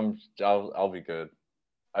 I'll be good.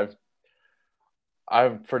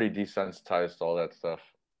 I'm pretty desensitized to all that stuff.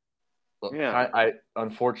 Look, Yeah. I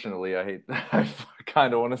unfortunately I hate I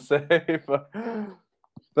kind of want to say,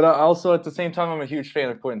 but I also at the same time I'm a huge fan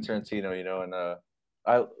of Quentin Tarantino, you know, and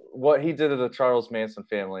I what he did to the Charles Manson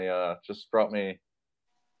family just brought me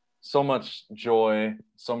so much joy,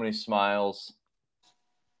 so many smiles,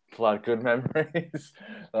 a lot of good memories.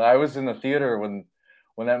 I was in the theater when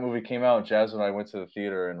that movie came out. Jasmine and I went to the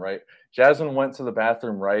theater, and Jasmine went to the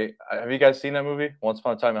bathroom. Right, have you guys seen that movie, Once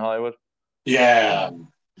Upon a Time in Hollywood? Yeah.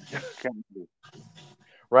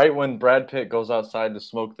 Right when Brad Pitt goes outside to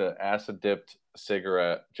smoke the acid dipped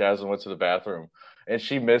cigarette, Jasmine went to the bathroom, and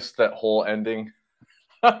she missed that whole ending.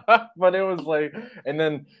 But it was like, and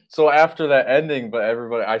then so after that ending, but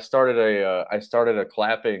everybody, I started a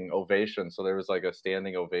clapping ovation. So there was like a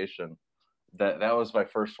standing ovation. That was my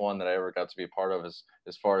first one that I ever got to be a part of, as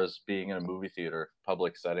far as being in a movie theater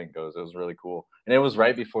public setting goes. It was really cool, and it was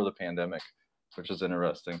right before the pandemic, which is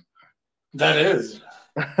interesting. That is.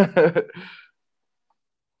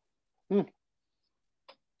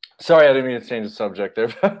 Sorry, I didn't mean to change the subject there.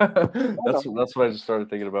 That's what I just started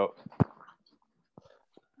thinking about.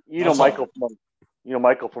 You know Michael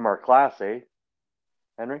from our class, eh,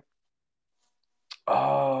 Henry?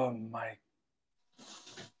 Oh my!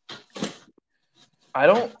 I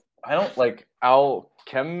don't like Al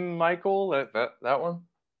Michael. That one.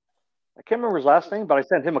 I can't remember his last name, but I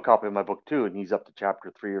sent him a copy of my book too, and he's up to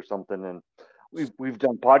chapter 3 or something. And we've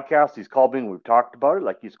done podcasts. He's called me and we've talked about it.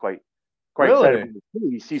 Like he's quite excited Really? about it too.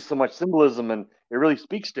 He sees so much symbolism, and it really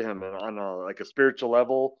speaks to him on a spiritual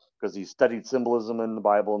level because he's studied symbolism in the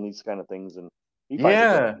Bible and these kind of things, and he finds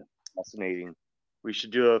Yeah. it fascinating. We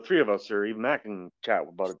should do 3 of us, or even Matt can chat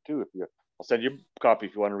about it too. I'll send you a copy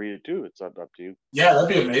if you want to read it too. It's up to you. Yeah, that'd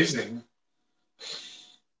be amazing.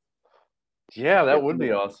 Yeah, that would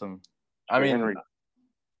be awesome. I mean, Henry,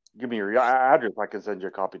 give me your address. I can send you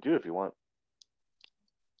a copy too if you want.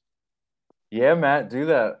 Yeah, Matt, do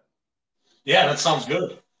that. Yeah, that sounds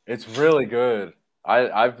good. It's really good.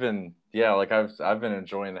 I've been I've been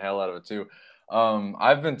enjoying the hell out of it too.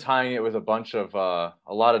 I've been tying it with a bunch of a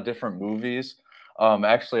lot of different movies.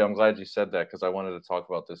 Actually, I'm glad you said that because I wanted to talk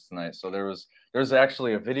about this tonight. So there's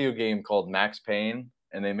actually a video game called Max Payne,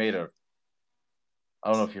 and they made I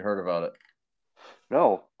don't know if you heard about it.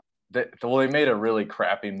 No. They made a really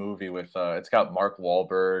crappy movie with it's got Mark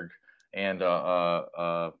Wahlberg and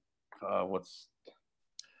what's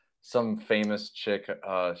some famous chick.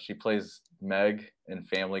 She plays Meg in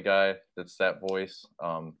Family Guy. That's that voice.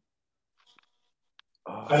 I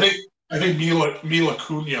think Mila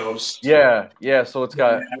Kunis. Yeah. So it's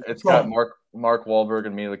got Mark Wahlberg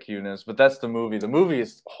and Mila Kunis, but that's the movie. The movie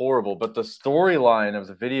is horrible, but the storyline of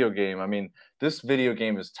the video game. I mean, this video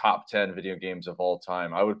game is top 10 video games of all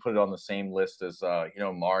time. I would put it on the same list as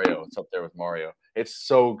Mario. It's up there with Mario. It's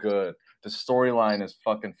so good. The storyline is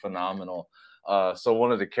fucking phenomenal. So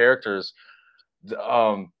one of the characters,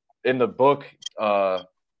 in the book, I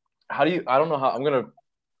don't know how I'm gonna.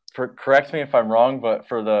 Correct me if I'm wrong, but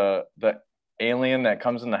for the alien that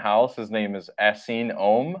comes in the house, his name is Asin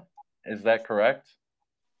Om. Is that correct?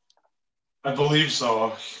 I believe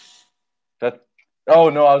so. Oh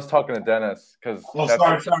no, I was talking to Dennis because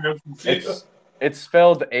sorry. It's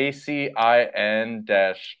spelled ACIN-OM,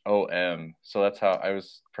 so that's how I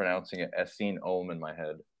was pronouncing it. Asin Om in my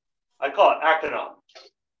head. I call it Akanom.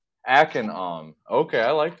 Akanom. Okay,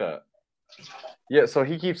 I like that. Yeah, so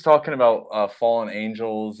he keeps talking about fallen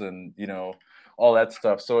angels and all that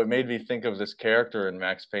stuff. So it made me think of this character in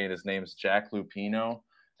Max Payne. His name's Jack Lupino,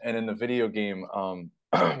 and in the video game,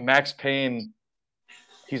 Max Payne,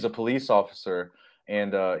 he's a police officer,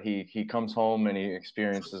 and he comes home and he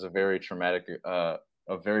experiences a very traumatic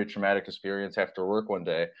experience after work one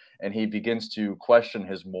day, and he begins to question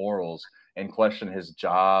his morals and question his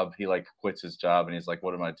job. He quits his job and he's like,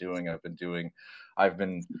 "What am I doing? I've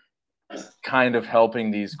been kind of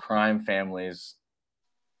helping these crime families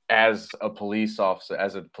as a police officer,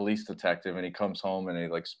 as a police detective," and he comes home and he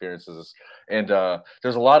experiences this. And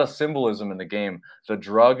there's a lot of symbolism in the game. The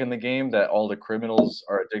drug in the game that all the criminals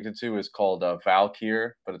are addicted to is called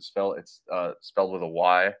Valkyr, but it's spelled with a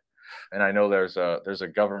Y. And I know there's a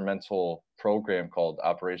governmental program called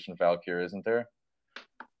Operation Valkyr, isn't there?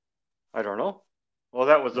 I don't know. Well,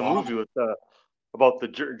 that was a Wow. movie with about the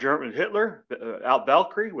German Hitler, Out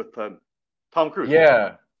Valkyrie with Tom Cruise.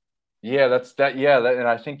 Yeah, yeah, that's that. Yeah, that, and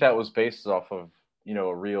I think that was based off of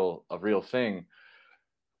a real thing.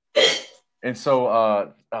 And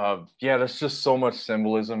so, yeah, there's just so much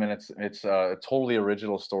symbolism, and it's a totally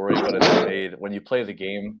original story, but it's made when you play the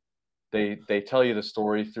game. They tell you the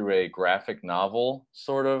story through a graphic novel,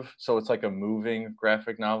 sort of. So it's like a moving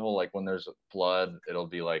graphic novel. Like when there's blood, it'll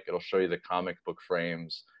be like it'll show you the comic book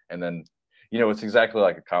frames, and then it's exactly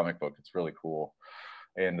like a comic book. It's really cool.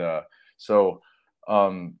 And so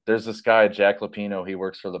there's this guy Jack Lapino. He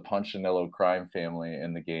works for the Punchinello crime family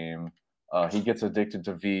in the game. He gets addicted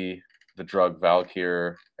to V, the drug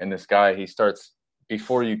Valkyr, and this guy he starts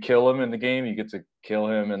before you kill him in the game. You get to kill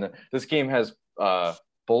him, and this game has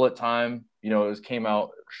bullet time. It came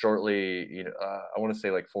out shortly. I want to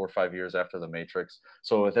say like 4 or 5 years after the Matrix.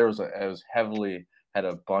 So it was heavily had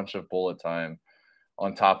a bunch of bullet time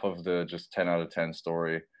on top of the just 10 out of 10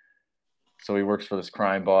 story. So he works for this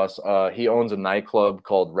crime boss. He owns a nightclub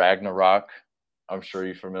called Ragnarok. I'm sure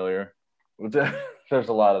you're familiar. There's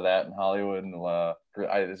a lot of that in Hollywood.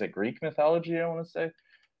 And is it Greek mythology? I want to say.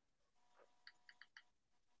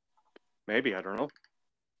 Maybe, I don't know.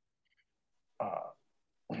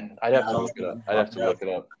 I'd have to look it up. I'd have to look it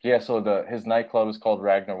up. Yeah. So his nightclub is called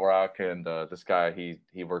Ragnarok, and this guy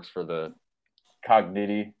he works for the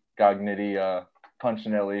Cogniti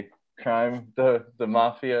Punchinelli crime, the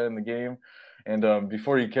mafia in the game. And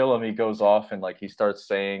before you kill him, he goes off and like he starts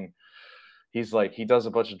saying, he does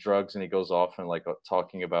a bunch of drugs and he goes off and like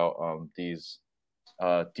talking about these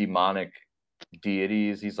demonic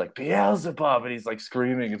deities. He's like Beelzebub, and he's like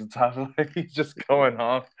screaming at the top of like he's just going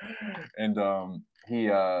off. And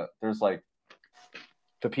there's like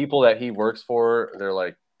the people that he works for. They're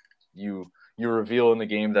like you reveal in the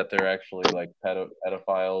game that they're actually like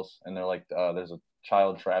pedophiles, and they're like there's a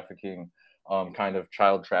child trafficking kind of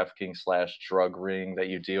child trafficking / drug ring that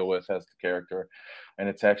you deal with as the character. And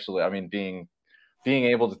it's actually, I mean, being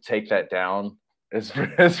able to take that down is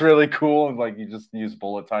really cool. And like you just use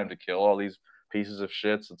bullet time to kill all these pieces of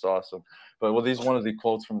shits. It's awesome. But one of the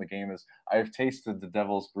quotes from the game is, "I have tasted the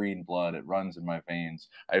devil's green blood. It runs in my veins.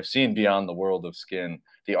 I have seen beyond the world of skin,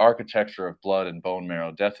 the architecture of blood and bone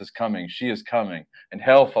marrow. Death is coming. She is coming, and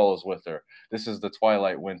hell follows with her. This is the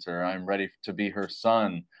twilight winter. I am ready to be her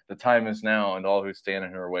son. The time is now, and all who stand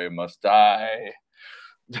in her way must die."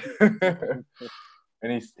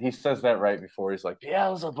 And he says that right before he's like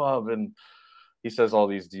Beelzebub, and he says all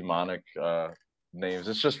these demonic names.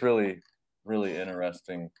 It's just really, really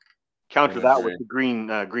interesting. Counter that with the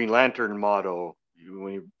Green Lantern motto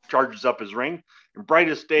when he charges up his ring: "In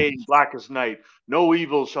brightest day, in blackest night, no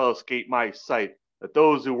evil shall escape my sight. That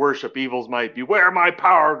those who worship evil's might beware my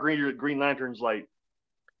power, Green Lantern's light."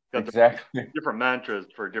 Got exactly. Different mantras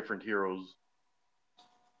for different heroes.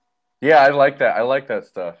 Yeah, I like that. I like that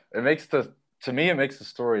stuff. It makes to me it makes the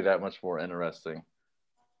story that much more interesting.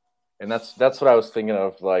 And that's what I was thinking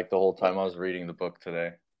of like the whole time I was reading the book today.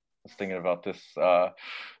 I was thinking about this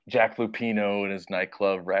Jack Lupino and his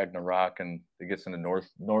nightclub Ragnarok, and it gets into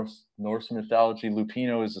Norse mythology.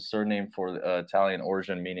 Lupino is a surname for Italian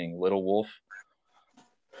origin, meaning little wolf,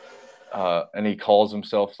 and he calls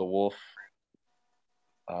himself the wolf.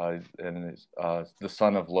 And the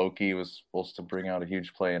son of Loki was supposed to bring out a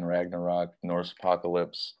huge play in Ragnarok, Norse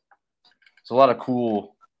apocalypse. It's a lot of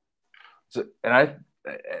cool, and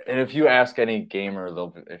if you ask any gamer,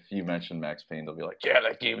 if you mention Max Payne, they'll be like, "Yeah,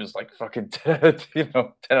 that game is like fucking 10, 10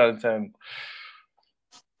 out of 10."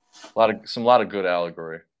 A lot of good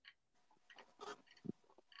allegory.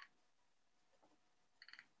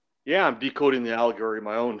 Yeah, I'm decoding the allegory in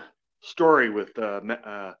my own story with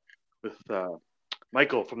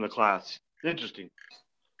Michael from the class. Interesting.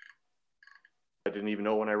 I didn't even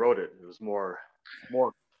know when I wrote it. It was more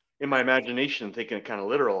in my imagination, thinking it kind of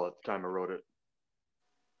literal at the time I wrote it.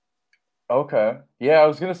 Okay. Yeah, I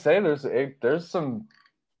was gonna say there's some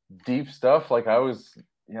deep stuff. Like there was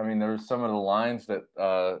some of the lines that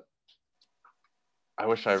I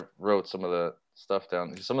wish I wrote some of the stuff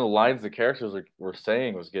down. Some of the lines the characters were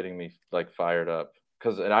saying was getting me like fired up,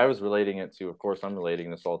 and I was relating it to, of course, I'm relating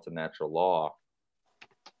this all to natural law.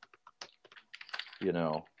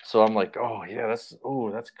 So I'm like, oh yeah, that's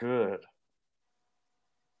good.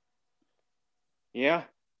 Yeah.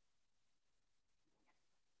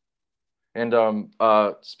 And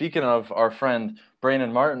speaking of our friend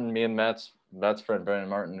Brandon Martin, me and Matt's friend Brandon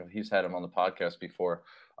Martin, he's had him on the podcast before.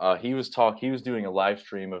 He was doing a live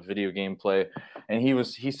stream of video game play, and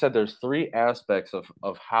he said there's 3 aspects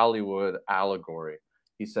of Hollywood allegory.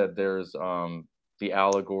 He said there's the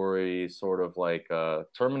allegory, sort of like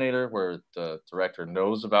Terminator, where the director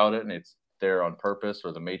knows about it and it's there on purpose,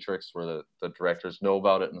 or The Matrix, where the directors know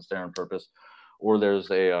about it and it's there on purpose, or there's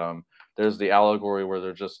the allegory where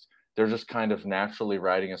they're just kind of naturally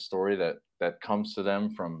writing a story that comes to them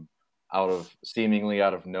from seemingly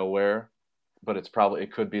out of nowhere, but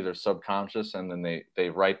it could be their subconscious, and then they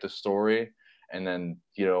write the story, and then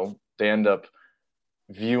they end up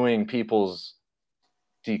viewing people's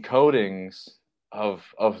decodings of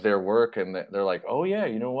their work, and they're like, oh yeah,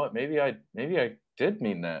 you know what, maybe I did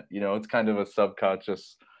mean that. It's kind of a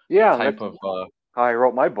subconscious type of how I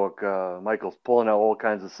wrote my book. Michael's pulling out all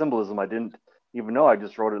kinds of symbolism I didn't even know. I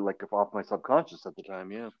just wrote it like off my subconscious at the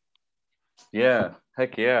time. Yeah,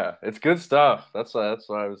 heck yeah, it's good stuff. That's why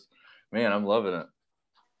I was, man, I'm loving it.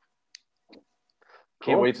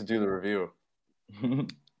 Can't wait to do the review.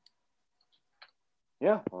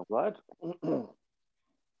 Yeah, I'm glad.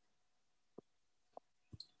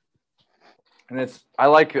 And I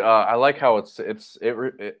like how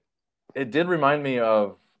it did remind me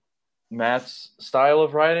of Matt's style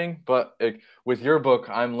of writing, but with your book,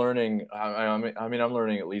 I'm learning. I'm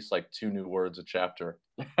learning at least like 2 new words a chapter.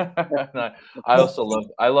 And I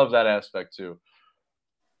love that aspect too.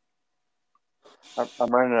 I'm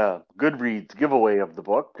running a Goodreads giveaway of the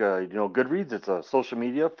book. Goodreads, it's a social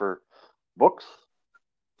media for books.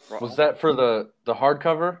 Was that for the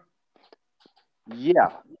hardcover? Yeah,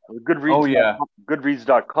 Goodreads. Oh yeah,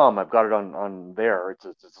 Goodreads.com. I've got it on there. It's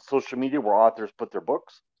a social media where authors put their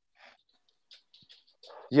books.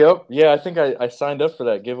 Yep. Yeah, I think I signed up for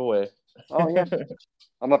that giveaway. Oh yeah,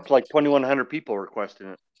 I'm up to like 2,100 people requesting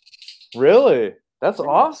it. Really? That's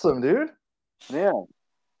awesome, dude. Yeah.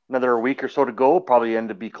 Another week or so to go. Probably end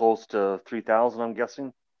to be close to 3,000, I'm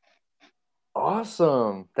guessing.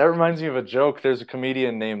 Awesome. That reminds me of a joke. There's a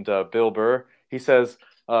comedian named Bill Burr. He says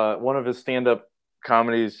one of his stand-up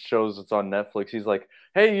comedy shows that's on Netflix. He's like,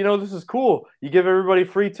 hey, this is cool. You give everybody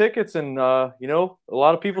free tickets, and a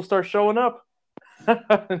lot of people start showing up. I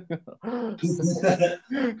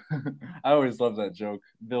always love that joke.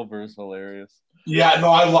 Bill Burr's hilarious. Yeah, no,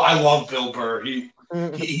 I love Bill Burr. He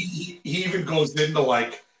even goes into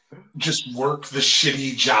like just work the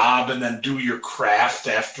shitty job and then do your craft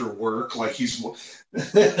after work. Like he's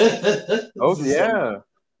oh yeah,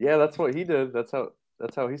 yeah. That's what he did. That's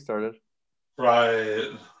how he started.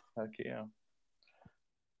 Right. Heck yeah.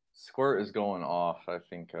 Squirt is going off, I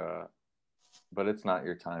think, but it's not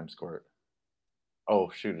your time, Squirt.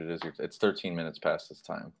 Oh shoot, it is it's 13 minutes past this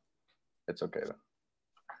time. It's okay though.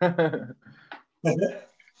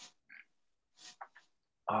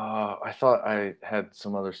 I thought I had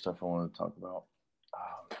some other stuff I wanted to talk about.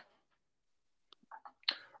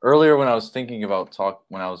 Earlier when I was thinking about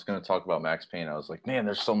when I was going to talk about Max Payne, I was like, man,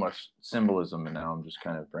 there's so much symbolism, and now I'm just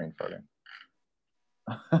kind of brain farting.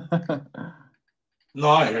 No,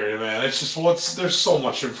 I hear you, man. It's just there's so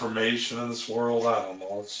much information in this world. I don't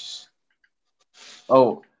know. It's just...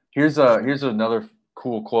 Oh, here's another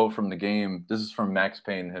cool quote from the game. This is from Max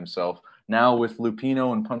Payne himself. Now with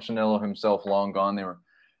Lupino and Punchinello himself long gone,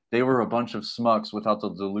 they were a bunch of smucks without the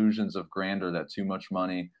delusions of grandeur that too much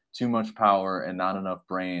money, too much power, and not enough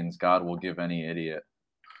brains God will give any idiot.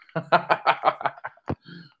 I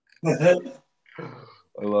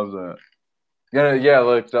love that. Yeah.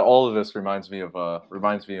 Like all of this reminds me of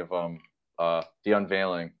The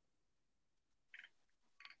Unveiling.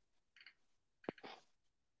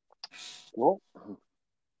 Cool.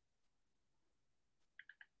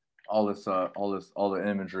 All the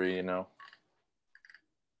imagery,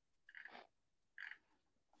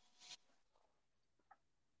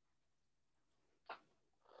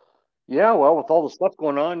 Yeah, well, with all the stuff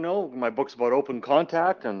going on, my book's about open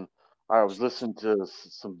contact, and I was listening to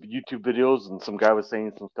some YouTube videos, and some guy was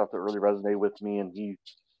saying some stuff that really resonated with me, and he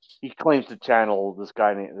claims to channel this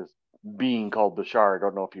being called Bashar. I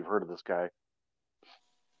don't know if you've heard of this guy.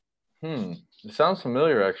 It sounds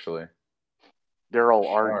familiar, actually. Daryl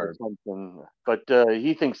Art or something, but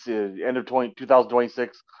he thinks the end of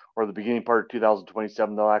 2026 or the beginning part of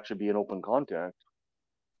 2027 they'll actually be in open contact.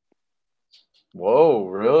 Whoa,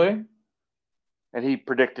 really? And he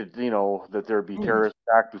predicted, that there'd be terrorist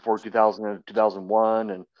attack before 2000 and 2001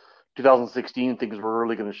 and 2016. Things were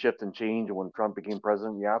really going to shift and change, and when Trump became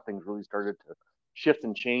president, things really started to shift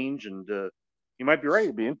and change. And you might be right.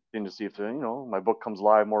 It'd be interesting to see if my book comes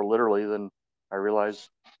alive more literally than I realized.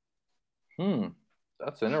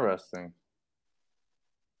 That's interesting.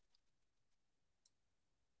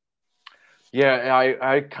 Yeah,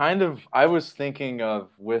 I was thinking of,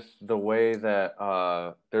 with the way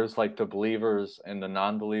that there's like the believers and the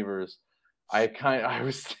non-believers, I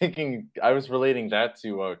was thinking, I was relating that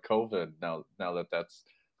to COVID. Now that that's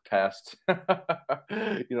passed,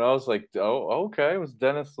 I was like, oh, okay. It was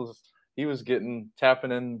Dennis was he was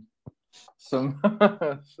tapping in some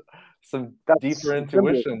some That's deeper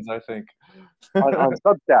intuitions, I think. on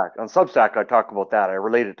Substack. On Substack, I talk about that. I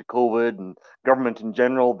relate it to COVID and government in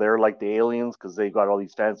general. They're like the aliens because they've got all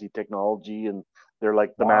these fancy technology, and they're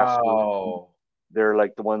like the masters. Wow. They're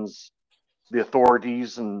like the ones, the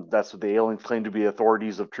authorities, and that's what the aliens claim to be,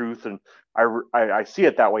 authorities of truth. And I see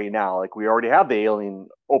it that way now. Like we already have the alien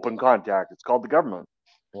open contact. It's called the government.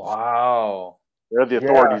 Wow. They're the Yeah.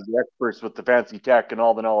 authorities, the experts with the fancy tech and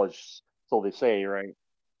all the knowledge. So they say, right?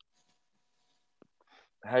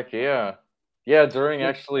 Heck yeah. Yeah, during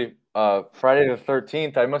actually Friday the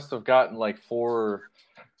 13th, I must have gotten like I'm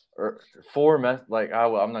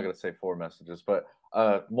not gonna say four messages, but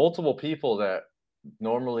multiple people that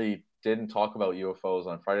normally didn't talk about UFOs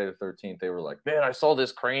on Friday the 13th. They were like, "Man, I saw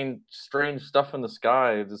this strange stuff in the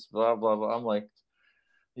sky. This blah blah blah." I'm like,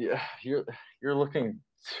 "Yeah, you're looking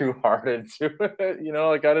too hard into it."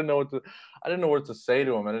 Like I didn't know what to say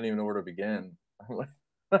to him. I didn't even know where to begin. I'm like,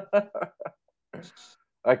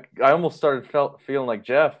 I almost started feeling like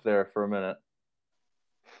Jeff there for a minute.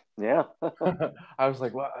 Yeah. I was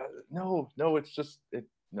like, "Well, no, it's just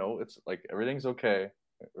no, it's like everything's okay."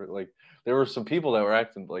 Like there were some people that were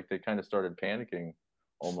acting like they kind of started panicking,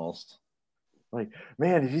 almost. Like,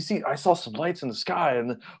 man, did you see? I saw some lights in the sky,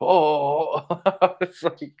 and oh, it's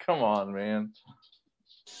like, come on, man,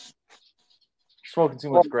 you're smoking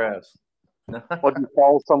too Well, much grass. what do you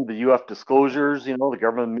follow some of the UF disclosures? The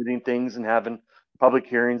government admitting things and having public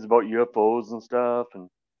hearings about UFOs and stuff, and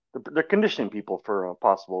they're conditioning people for a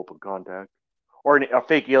possible open contact or a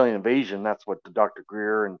fake alien invasion. That's what Dr.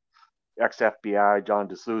 Greer and ex FBI John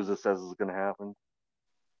D'Souza says is going to happen.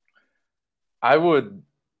 I would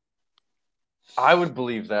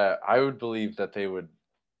believe that. I would believe that they would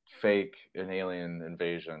fake an alien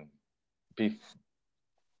invasion, because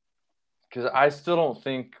I still don't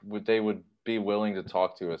think they would be willing to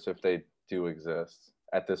talk to us if they do exist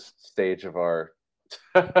at this stage of our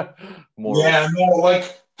moral Yeah, no,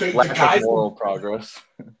 like the lack guy of moral progress.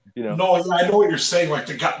 No, I know what you're saying. Like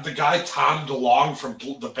the guy Tom DeLonge from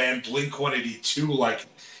the band Blink 182, like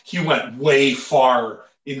he went way far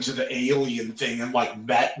into the alien thing and like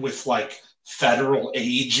met with like federal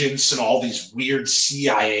agents and all these weird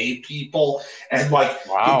CIA people, and like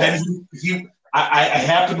Wow. then I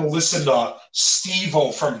happened to listen to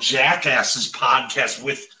Steve-O from Jackass's podcast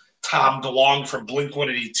with Tom DeLonge from Blink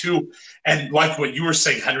 182, and like what you were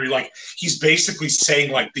saying, Henry, like he's basically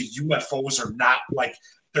saying like the UFOs are not like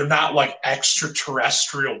they're not like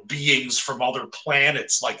extraterrestrial beings from other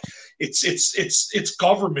planets. Like it's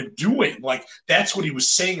government doing. Like that's what he was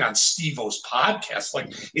saying on Steve-O's podcast.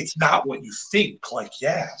 Like it's not what you think. Like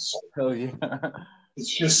yeah, so Hell yeah.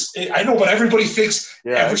 it's just I know, but everybody thinks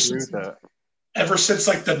Yeah, I agree with that. ever since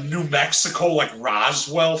like the New Mexico like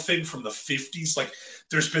Roswell thing from the 50s, like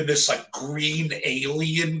there's been this like green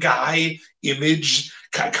alien guy image,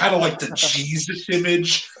 kind of like the Jesus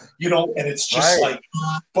image, and it's just Right. like,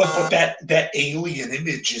 but that alien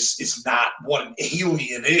image is not what an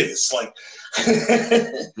alien is. Like,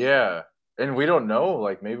 Yeah. And we don't know,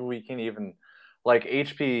 like maybe we can even like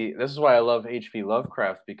HP. This is why I love HP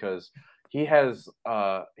Lovecraft, because he has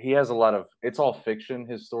a lot of, it's all fiction.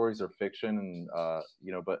 His stories are fiction,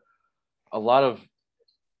 and but a lot of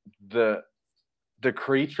the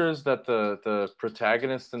creatures that the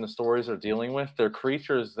protagonists in the stories are dealing with, they're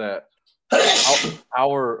creatures that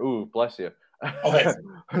our ooh, bless you. okay,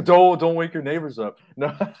 don't wake your neighbors up.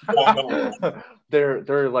 No. no.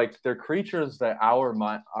 they're creatures that our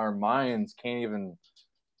minds can't even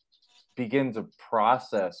begin to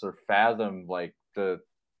process or fathom, like the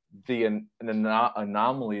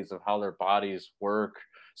anomalies of how their bodies work.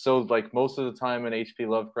 So like most of the time in HP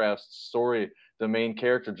Lovecraft's story, the main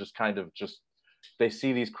character just kind of they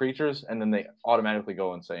see these creatures and then they automatically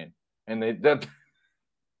go insane, and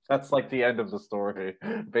that's like the end of the story.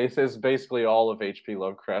 It's basically all of HP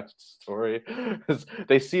Lovecraft's story.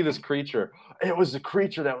 They see this creature. It was a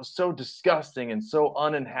creature that was so disgusting and so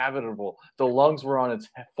uninhabitable. The lungs were on its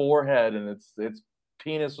forehead, and its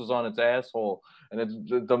penis was on its asshole,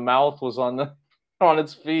 and the mouth was on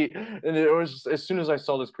its feet. And it was just, as soon as I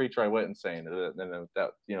saw this creature, I went insane. And then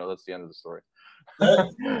that's the end of the story.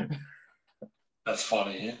 That's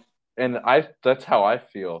funny. And that's how I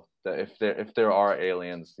feel, that if there are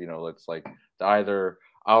aliens, it's like either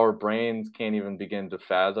our brains can't even begin to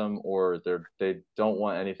fathom, or they don't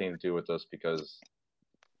want anything to do with us because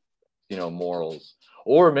morals,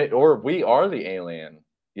 or we are the alien.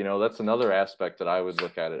 You know, that's another aspect that I would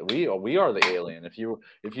look at it. We are the alien. If you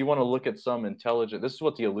want to look at some intelligent, this is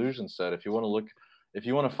what the illusion said. If you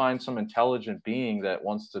want to find some intelligent being that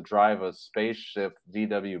wants to drive a spaceship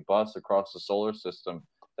VW bus across the solar system,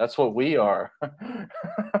 that's what we are.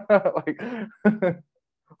 Like,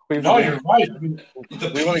 No, you're right. I mean,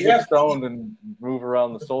 we want to get stoned and move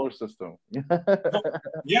around the solar system.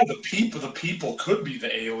 yeah, the people could be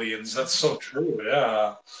the aliens. That's so true.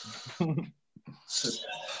 Yeah.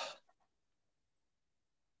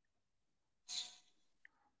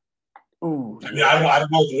 Ooh, I mean, I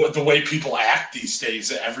don't know the way people act these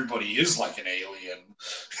days. Everybody is like an alien.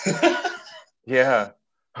 Yeah.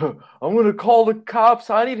 I'm gonna call the cops.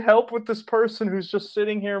 I need help with this person who's just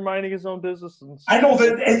sitting here minding his own business. And I know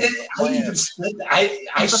that, and I even said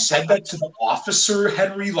I said that to the officer,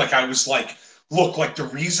 Henry. Like I was like, look, like the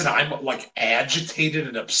reason I'm like agitated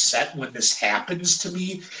and upset when this happens to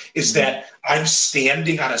me is that I'm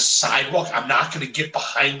standing on a sidewalk. I'm not going to get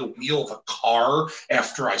behind the wheel of a car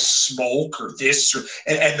after I smoke or this or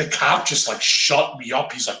and the cop just like shut me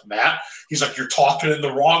up. He's like, Matt, he's like, you're talking in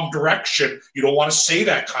the wrong direction. You don't want to say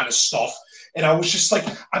that kind of stuff. And I was just like,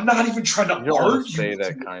 I'm not even trying to you don't argue. want to say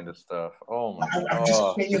that kind of stuff. Oh my I'm god,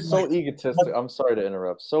 just saying, it's so egotistical. I'm sorry to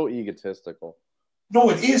interrupt. So egotistical. No,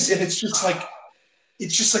 it is, and it's just like a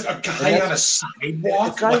guy on a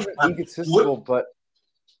sidewalk. It's not even egotistical, but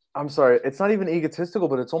I'm sorry, it's not even egotistical,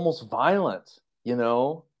 but it's almost violent. You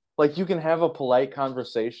know, like you can have a polite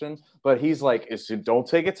conversation, but he's like, don't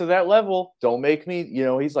take it to that level. Don't make me, you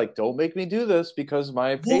know, he's like, don't make me do this because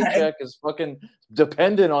my paycheck is fucking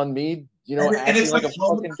dependent on me. You know, acting like a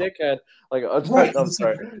fucking dickhead. Like, right, I'm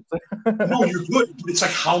sorry. No, you're good. But it's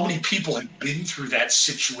like how many people have been through that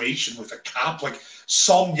situation with a cop? Like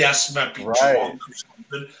some, yes, might be drunk or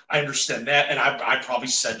something. I understand that, and I probably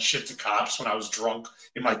said shit to cops when I was drunk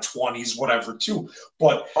in my 20s, whatever, too.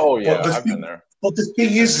 But I've been there. But the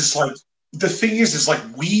thing is like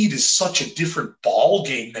weed is such a different ball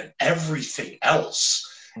game than everything else,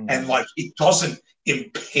 and like it doesn't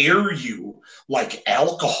impair you like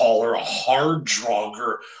alcohol or a hard drug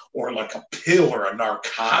or like a pill or a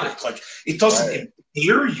narcotic. Like it doesn't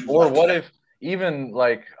impair you. Or like what that. If even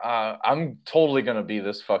like I'm totally gonna be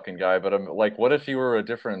this fucking guy, but I'm like, what if you were a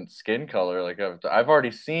different skin color? Like I've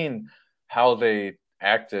already seen how they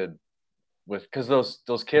acted with, because those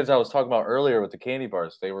kids I was talking about earlier with the candy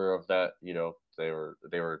bars, they were of that, you know, they were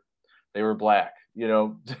black, you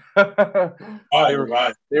know.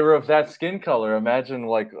 They were of that skin color. Imagine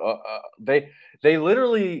like they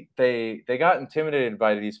literally they got intimidated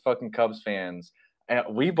by these fucking Cubs fans.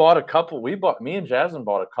 And me and Jasmine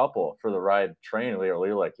bought a couple for the ride train. We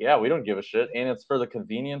were like, yeah, we don't give a shit. And it's for the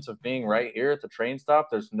convenience of being right here at the train stop.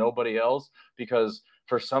 There's nobody else because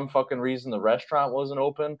for some fucking reason the restaurant wasn't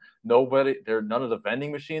open. None of the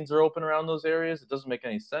vending machines are open around those areas. It doesn't make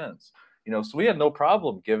any sense. You know, so we had no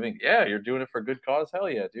problem giving, yeah, you're doing it for good cause. Hell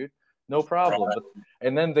yeah, dude. No problem. But,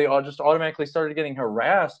 and then they all just automatically started getting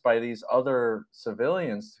harassed by these other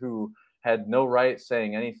civilians who had no right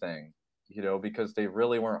saying anything. You know, because they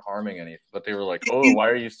really weren't harming anything, but they were like, "Oh, why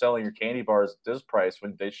are you selling your candy bars at this price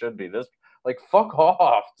when they should be this?" Like, fuck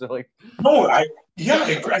off! Like, no, I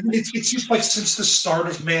mean, it's just like since the start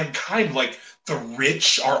of mankind, like the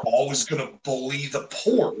rich are always going to bully the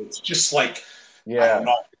poor. It's just like, yeah, I don't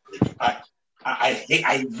know.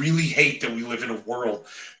 I really hate that we live in a world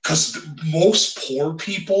because most poor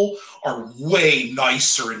people are way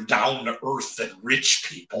nicer and down to earth than rich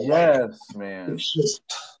people. Yes, like, man. It's just.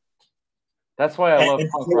 That's why I love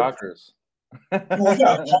punk rockers. Well,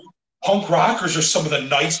 yeah, punk rockers are some of the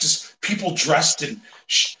nicest people dressed in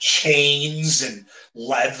chains and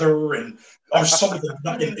leather and are some of the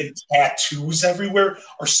and tattoos everywhere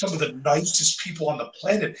are some of the nicest people on the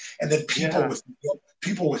planet. And then people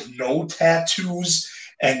with no tattoos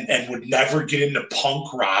and would never get into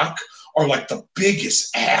punk rock are like the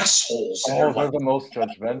biggest assholes. Oh, they're the most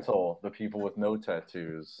judgmental. The people with no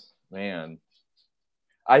tattoos, man.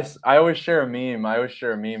 I always share a meme. It's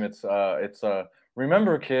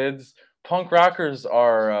remember, kids, punk rockers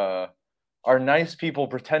are nice people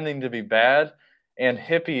pretending to be bad, and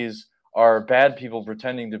hippies are bad people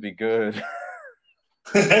pretending to be good.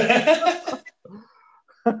 And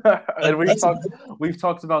we've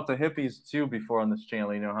talked about the hippies too before on this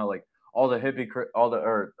channel. You know how like I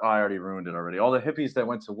already ruined it already. All the hippies that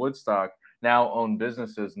went to Woodstock now own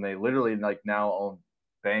businesses, and they literally like now own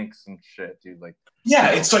banks and shit, dude. Like,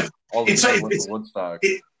 yeah, it's like Woodstock.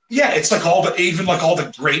 It's like all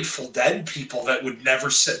the Grateful Dead people that would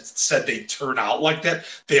never said they'd turn out like that.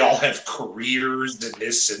 They all have careers and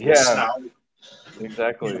this and this now.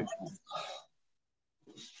 Exactly. You know.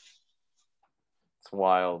 It's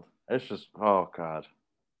wild. It's just, oh God.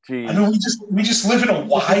 Jeez. I know we just live in a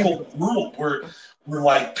wild world where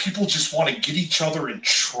like people just want to get each other in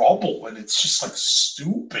trouble, and it's just like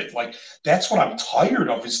stupid. Like that's what I'm tired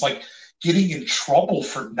of. Is like getting in trouble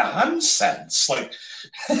for nonsense. Like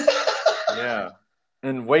Yeah.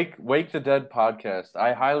 And Wake the Dead podcast.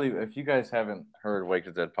 If you guys haven't heard Wake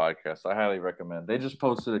the Dead podcast, I highly recommend. They just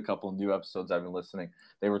posted a couple new episodes. I've been listening.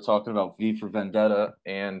 They were talking about V for Vendetta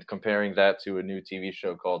and comparing that to a new TV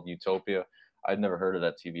show called Utopia. I'd never heard of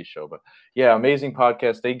that TV show, but yeah, amazing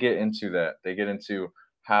podcast. They get into that. They get into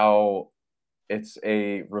how it's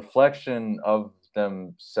a reflection of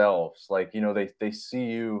themselves. Like, they see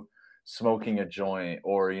you smoking a joint,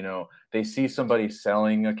 or they see somebody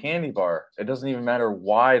selling a candy bar. It doesn't even matter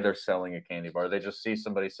why they're selling a candy bar. They just see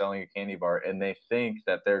somebody selling a candy bar and they think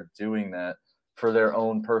that they're doing that for their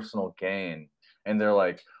own personal gain, and they're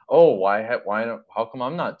like, oh, how come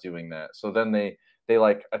I'm not doing that? So then they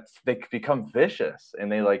become vicious,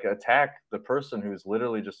 and they like attack the person who's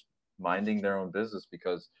literally just minding their own business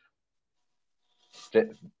because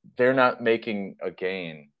they're not making a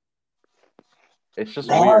gain. It's just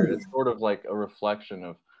weird. It's sort of like a reflection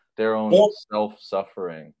of their own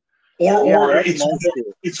self-suffering. Or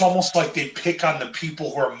it's almost like they pick on the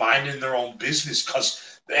people who are minding their own business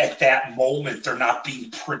because at that moment they're not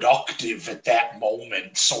being productive at that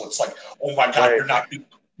moment. So it's like, oh my God, right.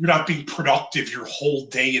 You're not being productive your whole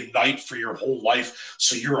day and night for your whole life,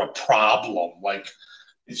 so you're a problem. Like,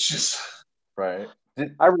 it's just right.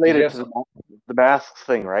 I relate it to the masks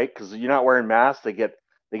thing, right? Because you're not wearing masks, they get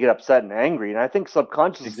upset and angry, and I think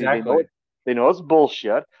subconsciously they know it's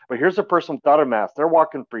bullshit. But here's a person without a mask; they're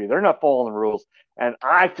walking free, they're not following the rules, and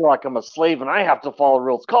I feel like I'm a slave and I have to follow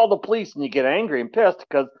rules. Call the police, and you get angry and pissed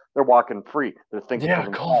because they're walking free. They're thinking, yeah,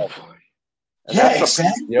 call the police. Yeah,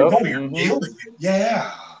 exactly. Yep. No, you're nailing it.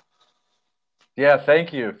 Yeah. Yeah,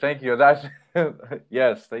 thank you. That's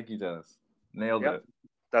yes, thank you, Dennis. Nailed it.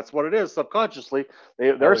 That's what it is. Subconsciously,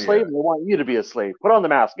 they're a slave, and they want you to be a slave. Put on the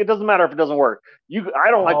mask. It doesn't matter if it doesn't work. I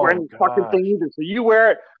don't like wearing the fucking thing either, so you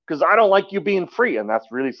wear it because I don't like you being free, and that's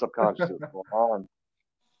really subconscious.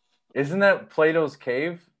 Isn't that Plato's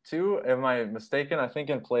Cave too? Am I mistaken? I think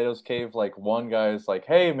in Plato's Cave, like one guy is like,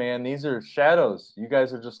 "Hey, man, these are shadows. You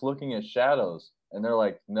guys are just looking at shadows," and they're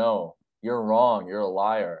like, "No, you're wrong. You're a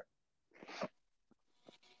liar."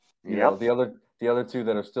 You know, the other two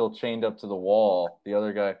that are still chained up to the wall,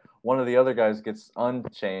 one of the other guys gets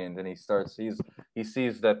unchained, and he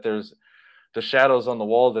sees that there's the shadows on the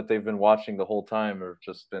wall that they've been watching the whole time have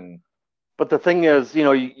just been. But the thing is,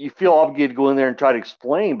 you feel obligated to go in there and try to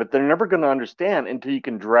explain, but they're never going to understand until you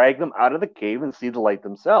can drag them out of the cave and see the light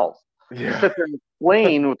themselves. Yeah. You sit there and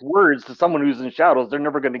explain with words to someone who's in shadows, they're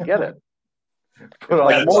never going to get it. Put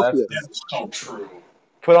on the glasses. That's so true.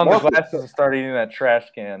 Put on the glasses and start eating that trash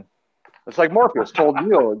can. It's like Morpheus told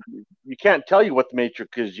Neo, you can't tell you what the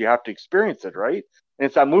Matrix is, you have to experience it, right? And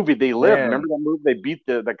it's that movie, They Live. Man. Remember that movie?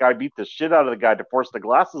 That guy beat the shit out of the guy to force the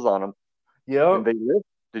glasses on him. Yeah. And They Live.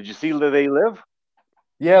 Did you see They Live?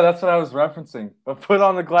 Yeah, that's what I was referencing. But put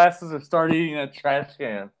on the glasses and start eating that trash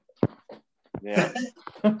can. Yeah.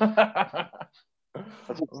 That's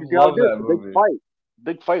what you gotta do.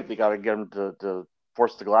 Big fight. They gotta get him to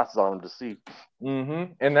force the glasses on him to see.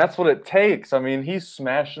 Mm-hmm. And that's what it takes. I mean, he's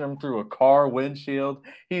smashing him through a car windshield.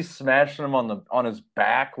 He's smashing him on his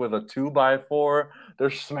back with a 2x4. They're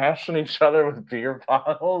smashing each other with beer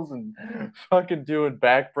bottles and fucking doing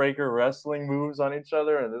backbreaker wrestling moves on each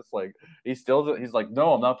other. And it's like he's like,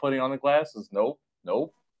 no, I'm not putting on the glasses. Nope.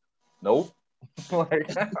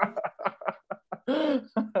 Like,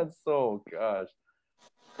 that's so gosh.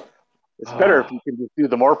 It's better if you can just do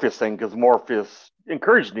the Morpheus thing, because Morpheus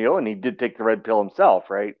encouraged Neo, and he did take the red pill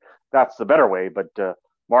himself, right? That's the better way. But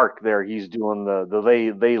Mark there, he's doing the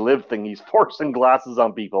they live thing. He's forcing glasses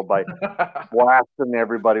on people by blasting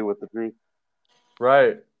everybody with the truth.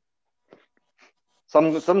 Right.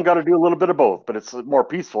 Some got to do a little bit of both, but it's more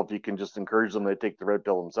peaceful if you can just encourage them to take the red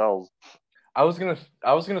pill themselves. I was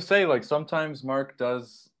gonna say, like, sometimes Mark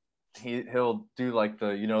does. He'll do like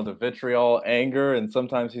the vitriol anger, and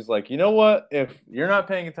sometimes he's like, you know what, if you're not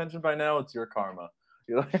paying attention by now, it's your karma.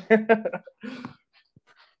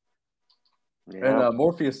 And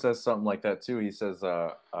Morpheus says something like that too. He says,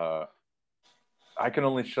 I can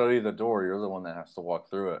only show you the door, you're the one that has to walk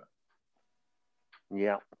through it.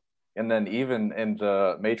 Yeah. And then even in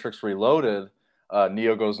the Matrix Reloaded,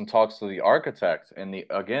 Neo goes and talks to the architect, and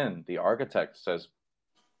the architect says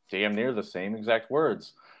damn near the same exact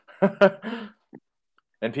words.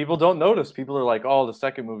 And people don't notice. People are like, "Oh, the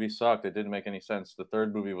second movie sucked. It didn't make any sense. The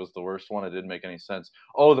third movie was the worst one. It didn't make any sense.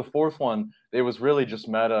 Oh, the fourth one, it was really just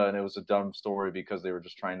meta and it was a dumb story because they were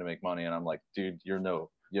just trying to make money." And I'm like, "Dude,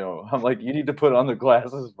 I'm like, you need to put on the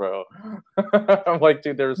glasses, bro." I'm like,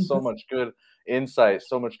 dude, there's so much good insight,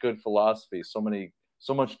 so much good philosophy, so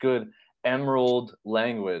much good emerald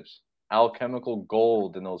language, alchemical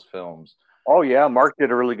gold in those films. Oh yeah, Mark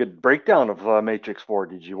did a really good breakdown of Matrix 4.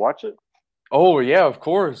 Did you watch it? Oh yeah, of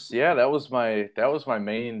course. Yeah, that was my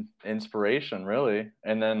main inspiration, really.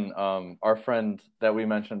 And then our friend that we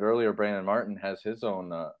mentioned earlier, Brandon Martin, has his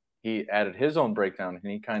own. He added his own breakdown,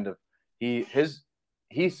 and he kind of he's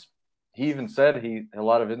he even said a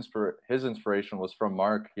lot of his inspiration was from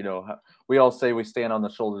Mark. You know, we all say we stand on the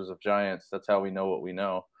shoulders of giants. That's how we know what we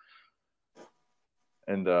know.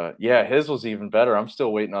 And yeah, his was even better. I'm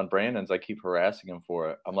still waiting on Brandon's. I keep harassing him for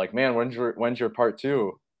it. I'm like, man, when's your part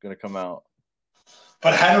 2 gonna come out?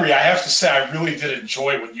 But Henry, I have to say, I really did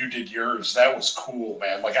enjoy when you did yours. That was cool,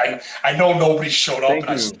 man. Like I know nobody showed up, Thank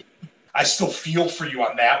and you. I still feel for you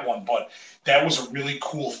on that one, but that was a really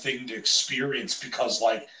cool thing to experience because,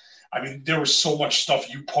 like, I mean, there was so much stuff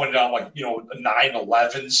you pointed out, like,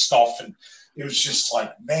 9/11 stuff, and it was just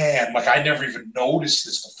like, man, like I never even noticed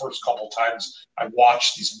this the first couple times I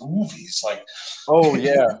watched these movies. Like, Oh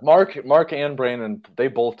yeah, Mark and Brandon, they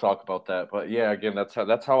both talk about that. But yeah, again,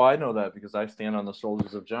 that's how I know that because I stand on the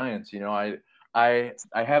shoulders of giants. You know, I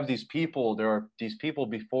have these people. There are these people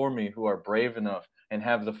before me who are brave enough and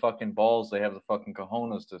have the fucking balls. They have the fucking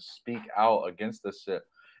cojones to speak out against this shit.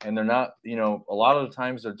 And they're not. You know, a lot of the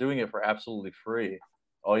times they're doing it for absolutely free.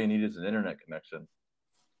 All you need is an internet connection.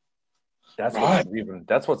 right.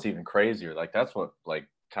 That's what's even crazier. Like that's what like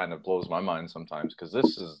kind of blows my mind sometimes because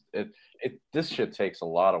this shit takes a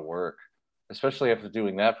lot of work, especially after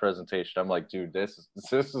doing that presentation. I'm like, dude, this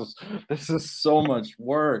is so much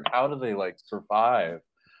work. How do they like survive?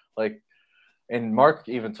 Like, and Mark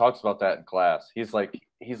even talks about that in class. He's like,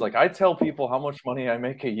 I tell people how much money I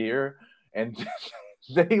make a year, and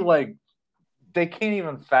they like they can't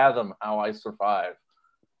even fathom how I survive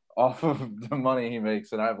off of the money he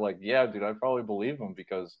makes. And I'm like, yeah, dude, I probably believe him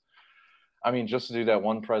because I mean, just to do that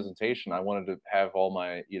one presentation, I wanted to have all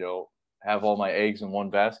my eggs in one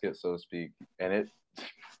basket, so to speak. And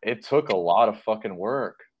it took a lot of fucking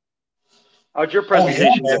work. How'd your Oh yeah,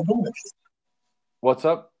 presentation go? man. What's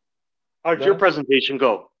up, How'd your Dennis? presentation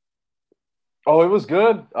go? Oh, it was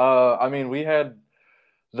good. I mean, we had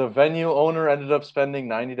the venue owner ended up spending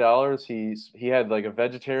 $90. He had like a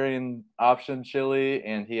vegetarian option chili,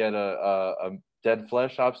 and he had a dead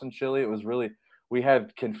flesh option chili. It was really we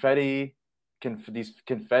had these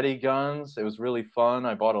confetti guns. It was really fun.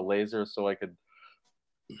 I bought a laser so I could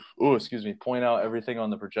excuse me, point out everything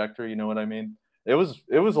on the projector. You know what I mean? It was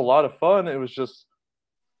a lot of fun. It was just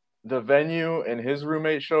the venue and his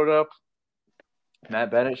roommate showed up.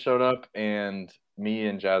 Matt Bennett showed up, and me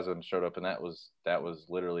and Jasmine showed up, and that was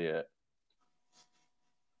literally it.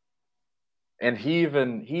 And he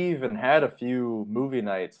even had a few movie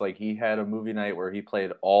nights. Like he had a movie night where he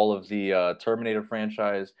played all of the Terminator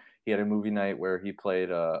franchise. He had a movie night where he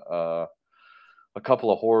played a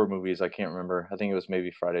couple of horror movies. I can't remember. I think it was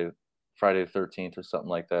maybe Friday the 13th or something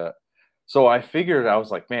like that. So I figured I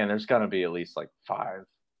was like, man, there's gonna be at least like five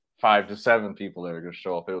to seven people that are gonna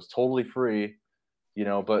show up. It was totally free,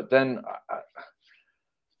 But then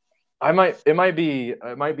it might be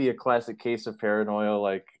a classic case of paranoia,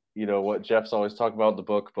 like what Jeff's always talking about in the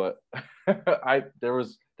book. But there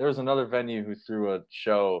was another venue who threw a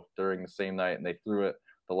show during the same night, and they threw it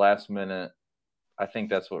the last minute. I think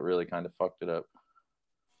that's what really kind of fucked it up.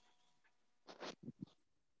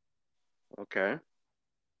 Okay.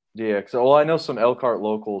 Yeah, so well, I know some Elkhart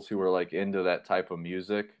locals who are like into that type of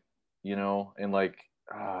music, and like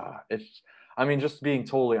it's. I mean, just being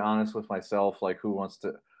totally honest with myself, like who wants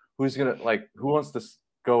to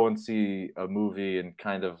go and see a movie in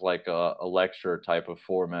kind of like a lecture type of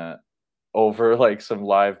format over like some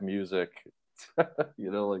live music,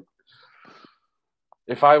 like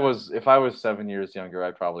if I was 7 years younger,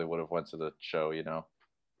 I probably would have went to the show.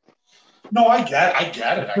 No, I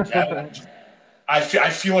get it. I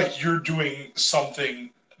feel like you're doing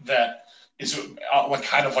something that is like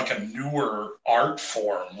kind of like a newer art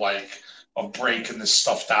form, like of breaking this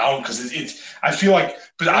stuff down because I feel like,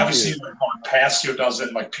 but Thank obviously you. like Mark Passio does it,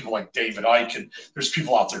 and like people like David Icke, and there's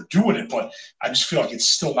people out there doing it, but I just feel like it's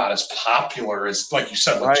still not as popular as, like you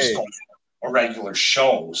said, like just Right. going to a regular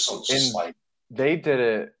show. So it's just And like, they did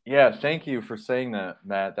it. Yeah, thank you for saying that,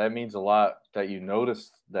 Matt. That means a lot. that you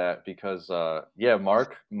noticed that, because yeah,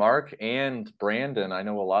 Mark and Brandon, I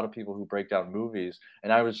know a lot of people who break down movies,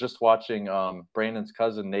 and I was just watching Brandon's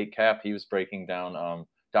cousin Nate Cap. He was breaking down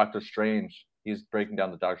Doctor Strange. He's breaking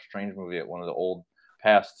down the Doctor Strange movie at one of the old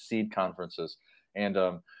past Seed conferences, and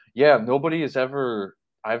yeah, nobody has ever.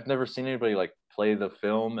 I've never seen anybody like play the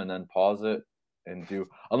film and then pause it and do,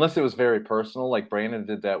 unless it was very personal. Like Brandon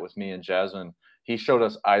did that with me and Jasmine. He showed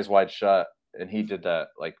us Eyes Wide Shut, and he did that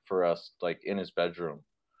like for us, like in his bedroom.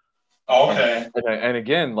 Okay. And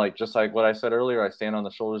again, like just like what I said earlier, I stand on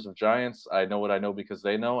the shoulders of giants. I know what I know because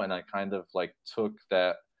they know, and I kind of like took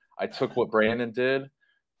that. I took what Brandon did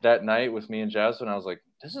that night with me and Jasmine. I was like,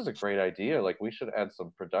 this is a great idea. Like we should add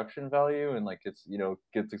some production value and like it's, you know,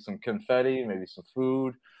 get to some confetti, maybe some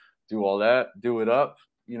food, do all that, do it up,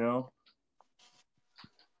 you know.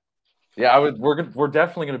 Yeah, I would. We're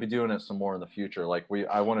definitely gonna be doing it some more in the future. Like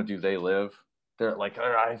I want to do They Live. They're like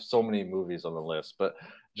I have so many movies on the list, but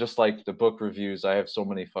just like the book reviews, I have so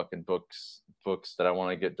many fucking books that I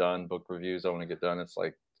want to get done. Book reviews I want to get done. It's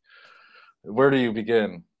like, where do you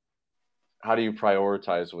begin? How do you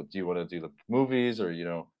prioritize? What do you want to do? The movies, or you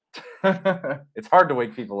know, it's hard to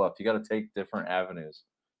wake people up. You got to take different avenues,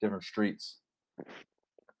 different streets.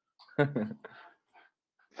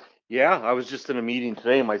 Yeah, I was just in a meeting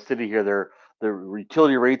today in my city here. The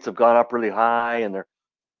utility rates have gone up really high, and there a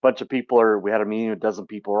bunch of people are. We had a meeting, a dozen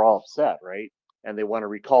people are all upset, right? And they want to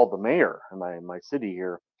recall the mayor in my city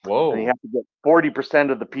here. And you Whoa. have to get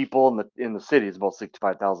 40% of the people in the city. It's about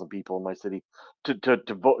 65,000 people in my city to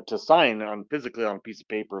vote, to sign on physically on a piece of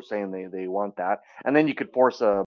paper saying they want that, and then you could force a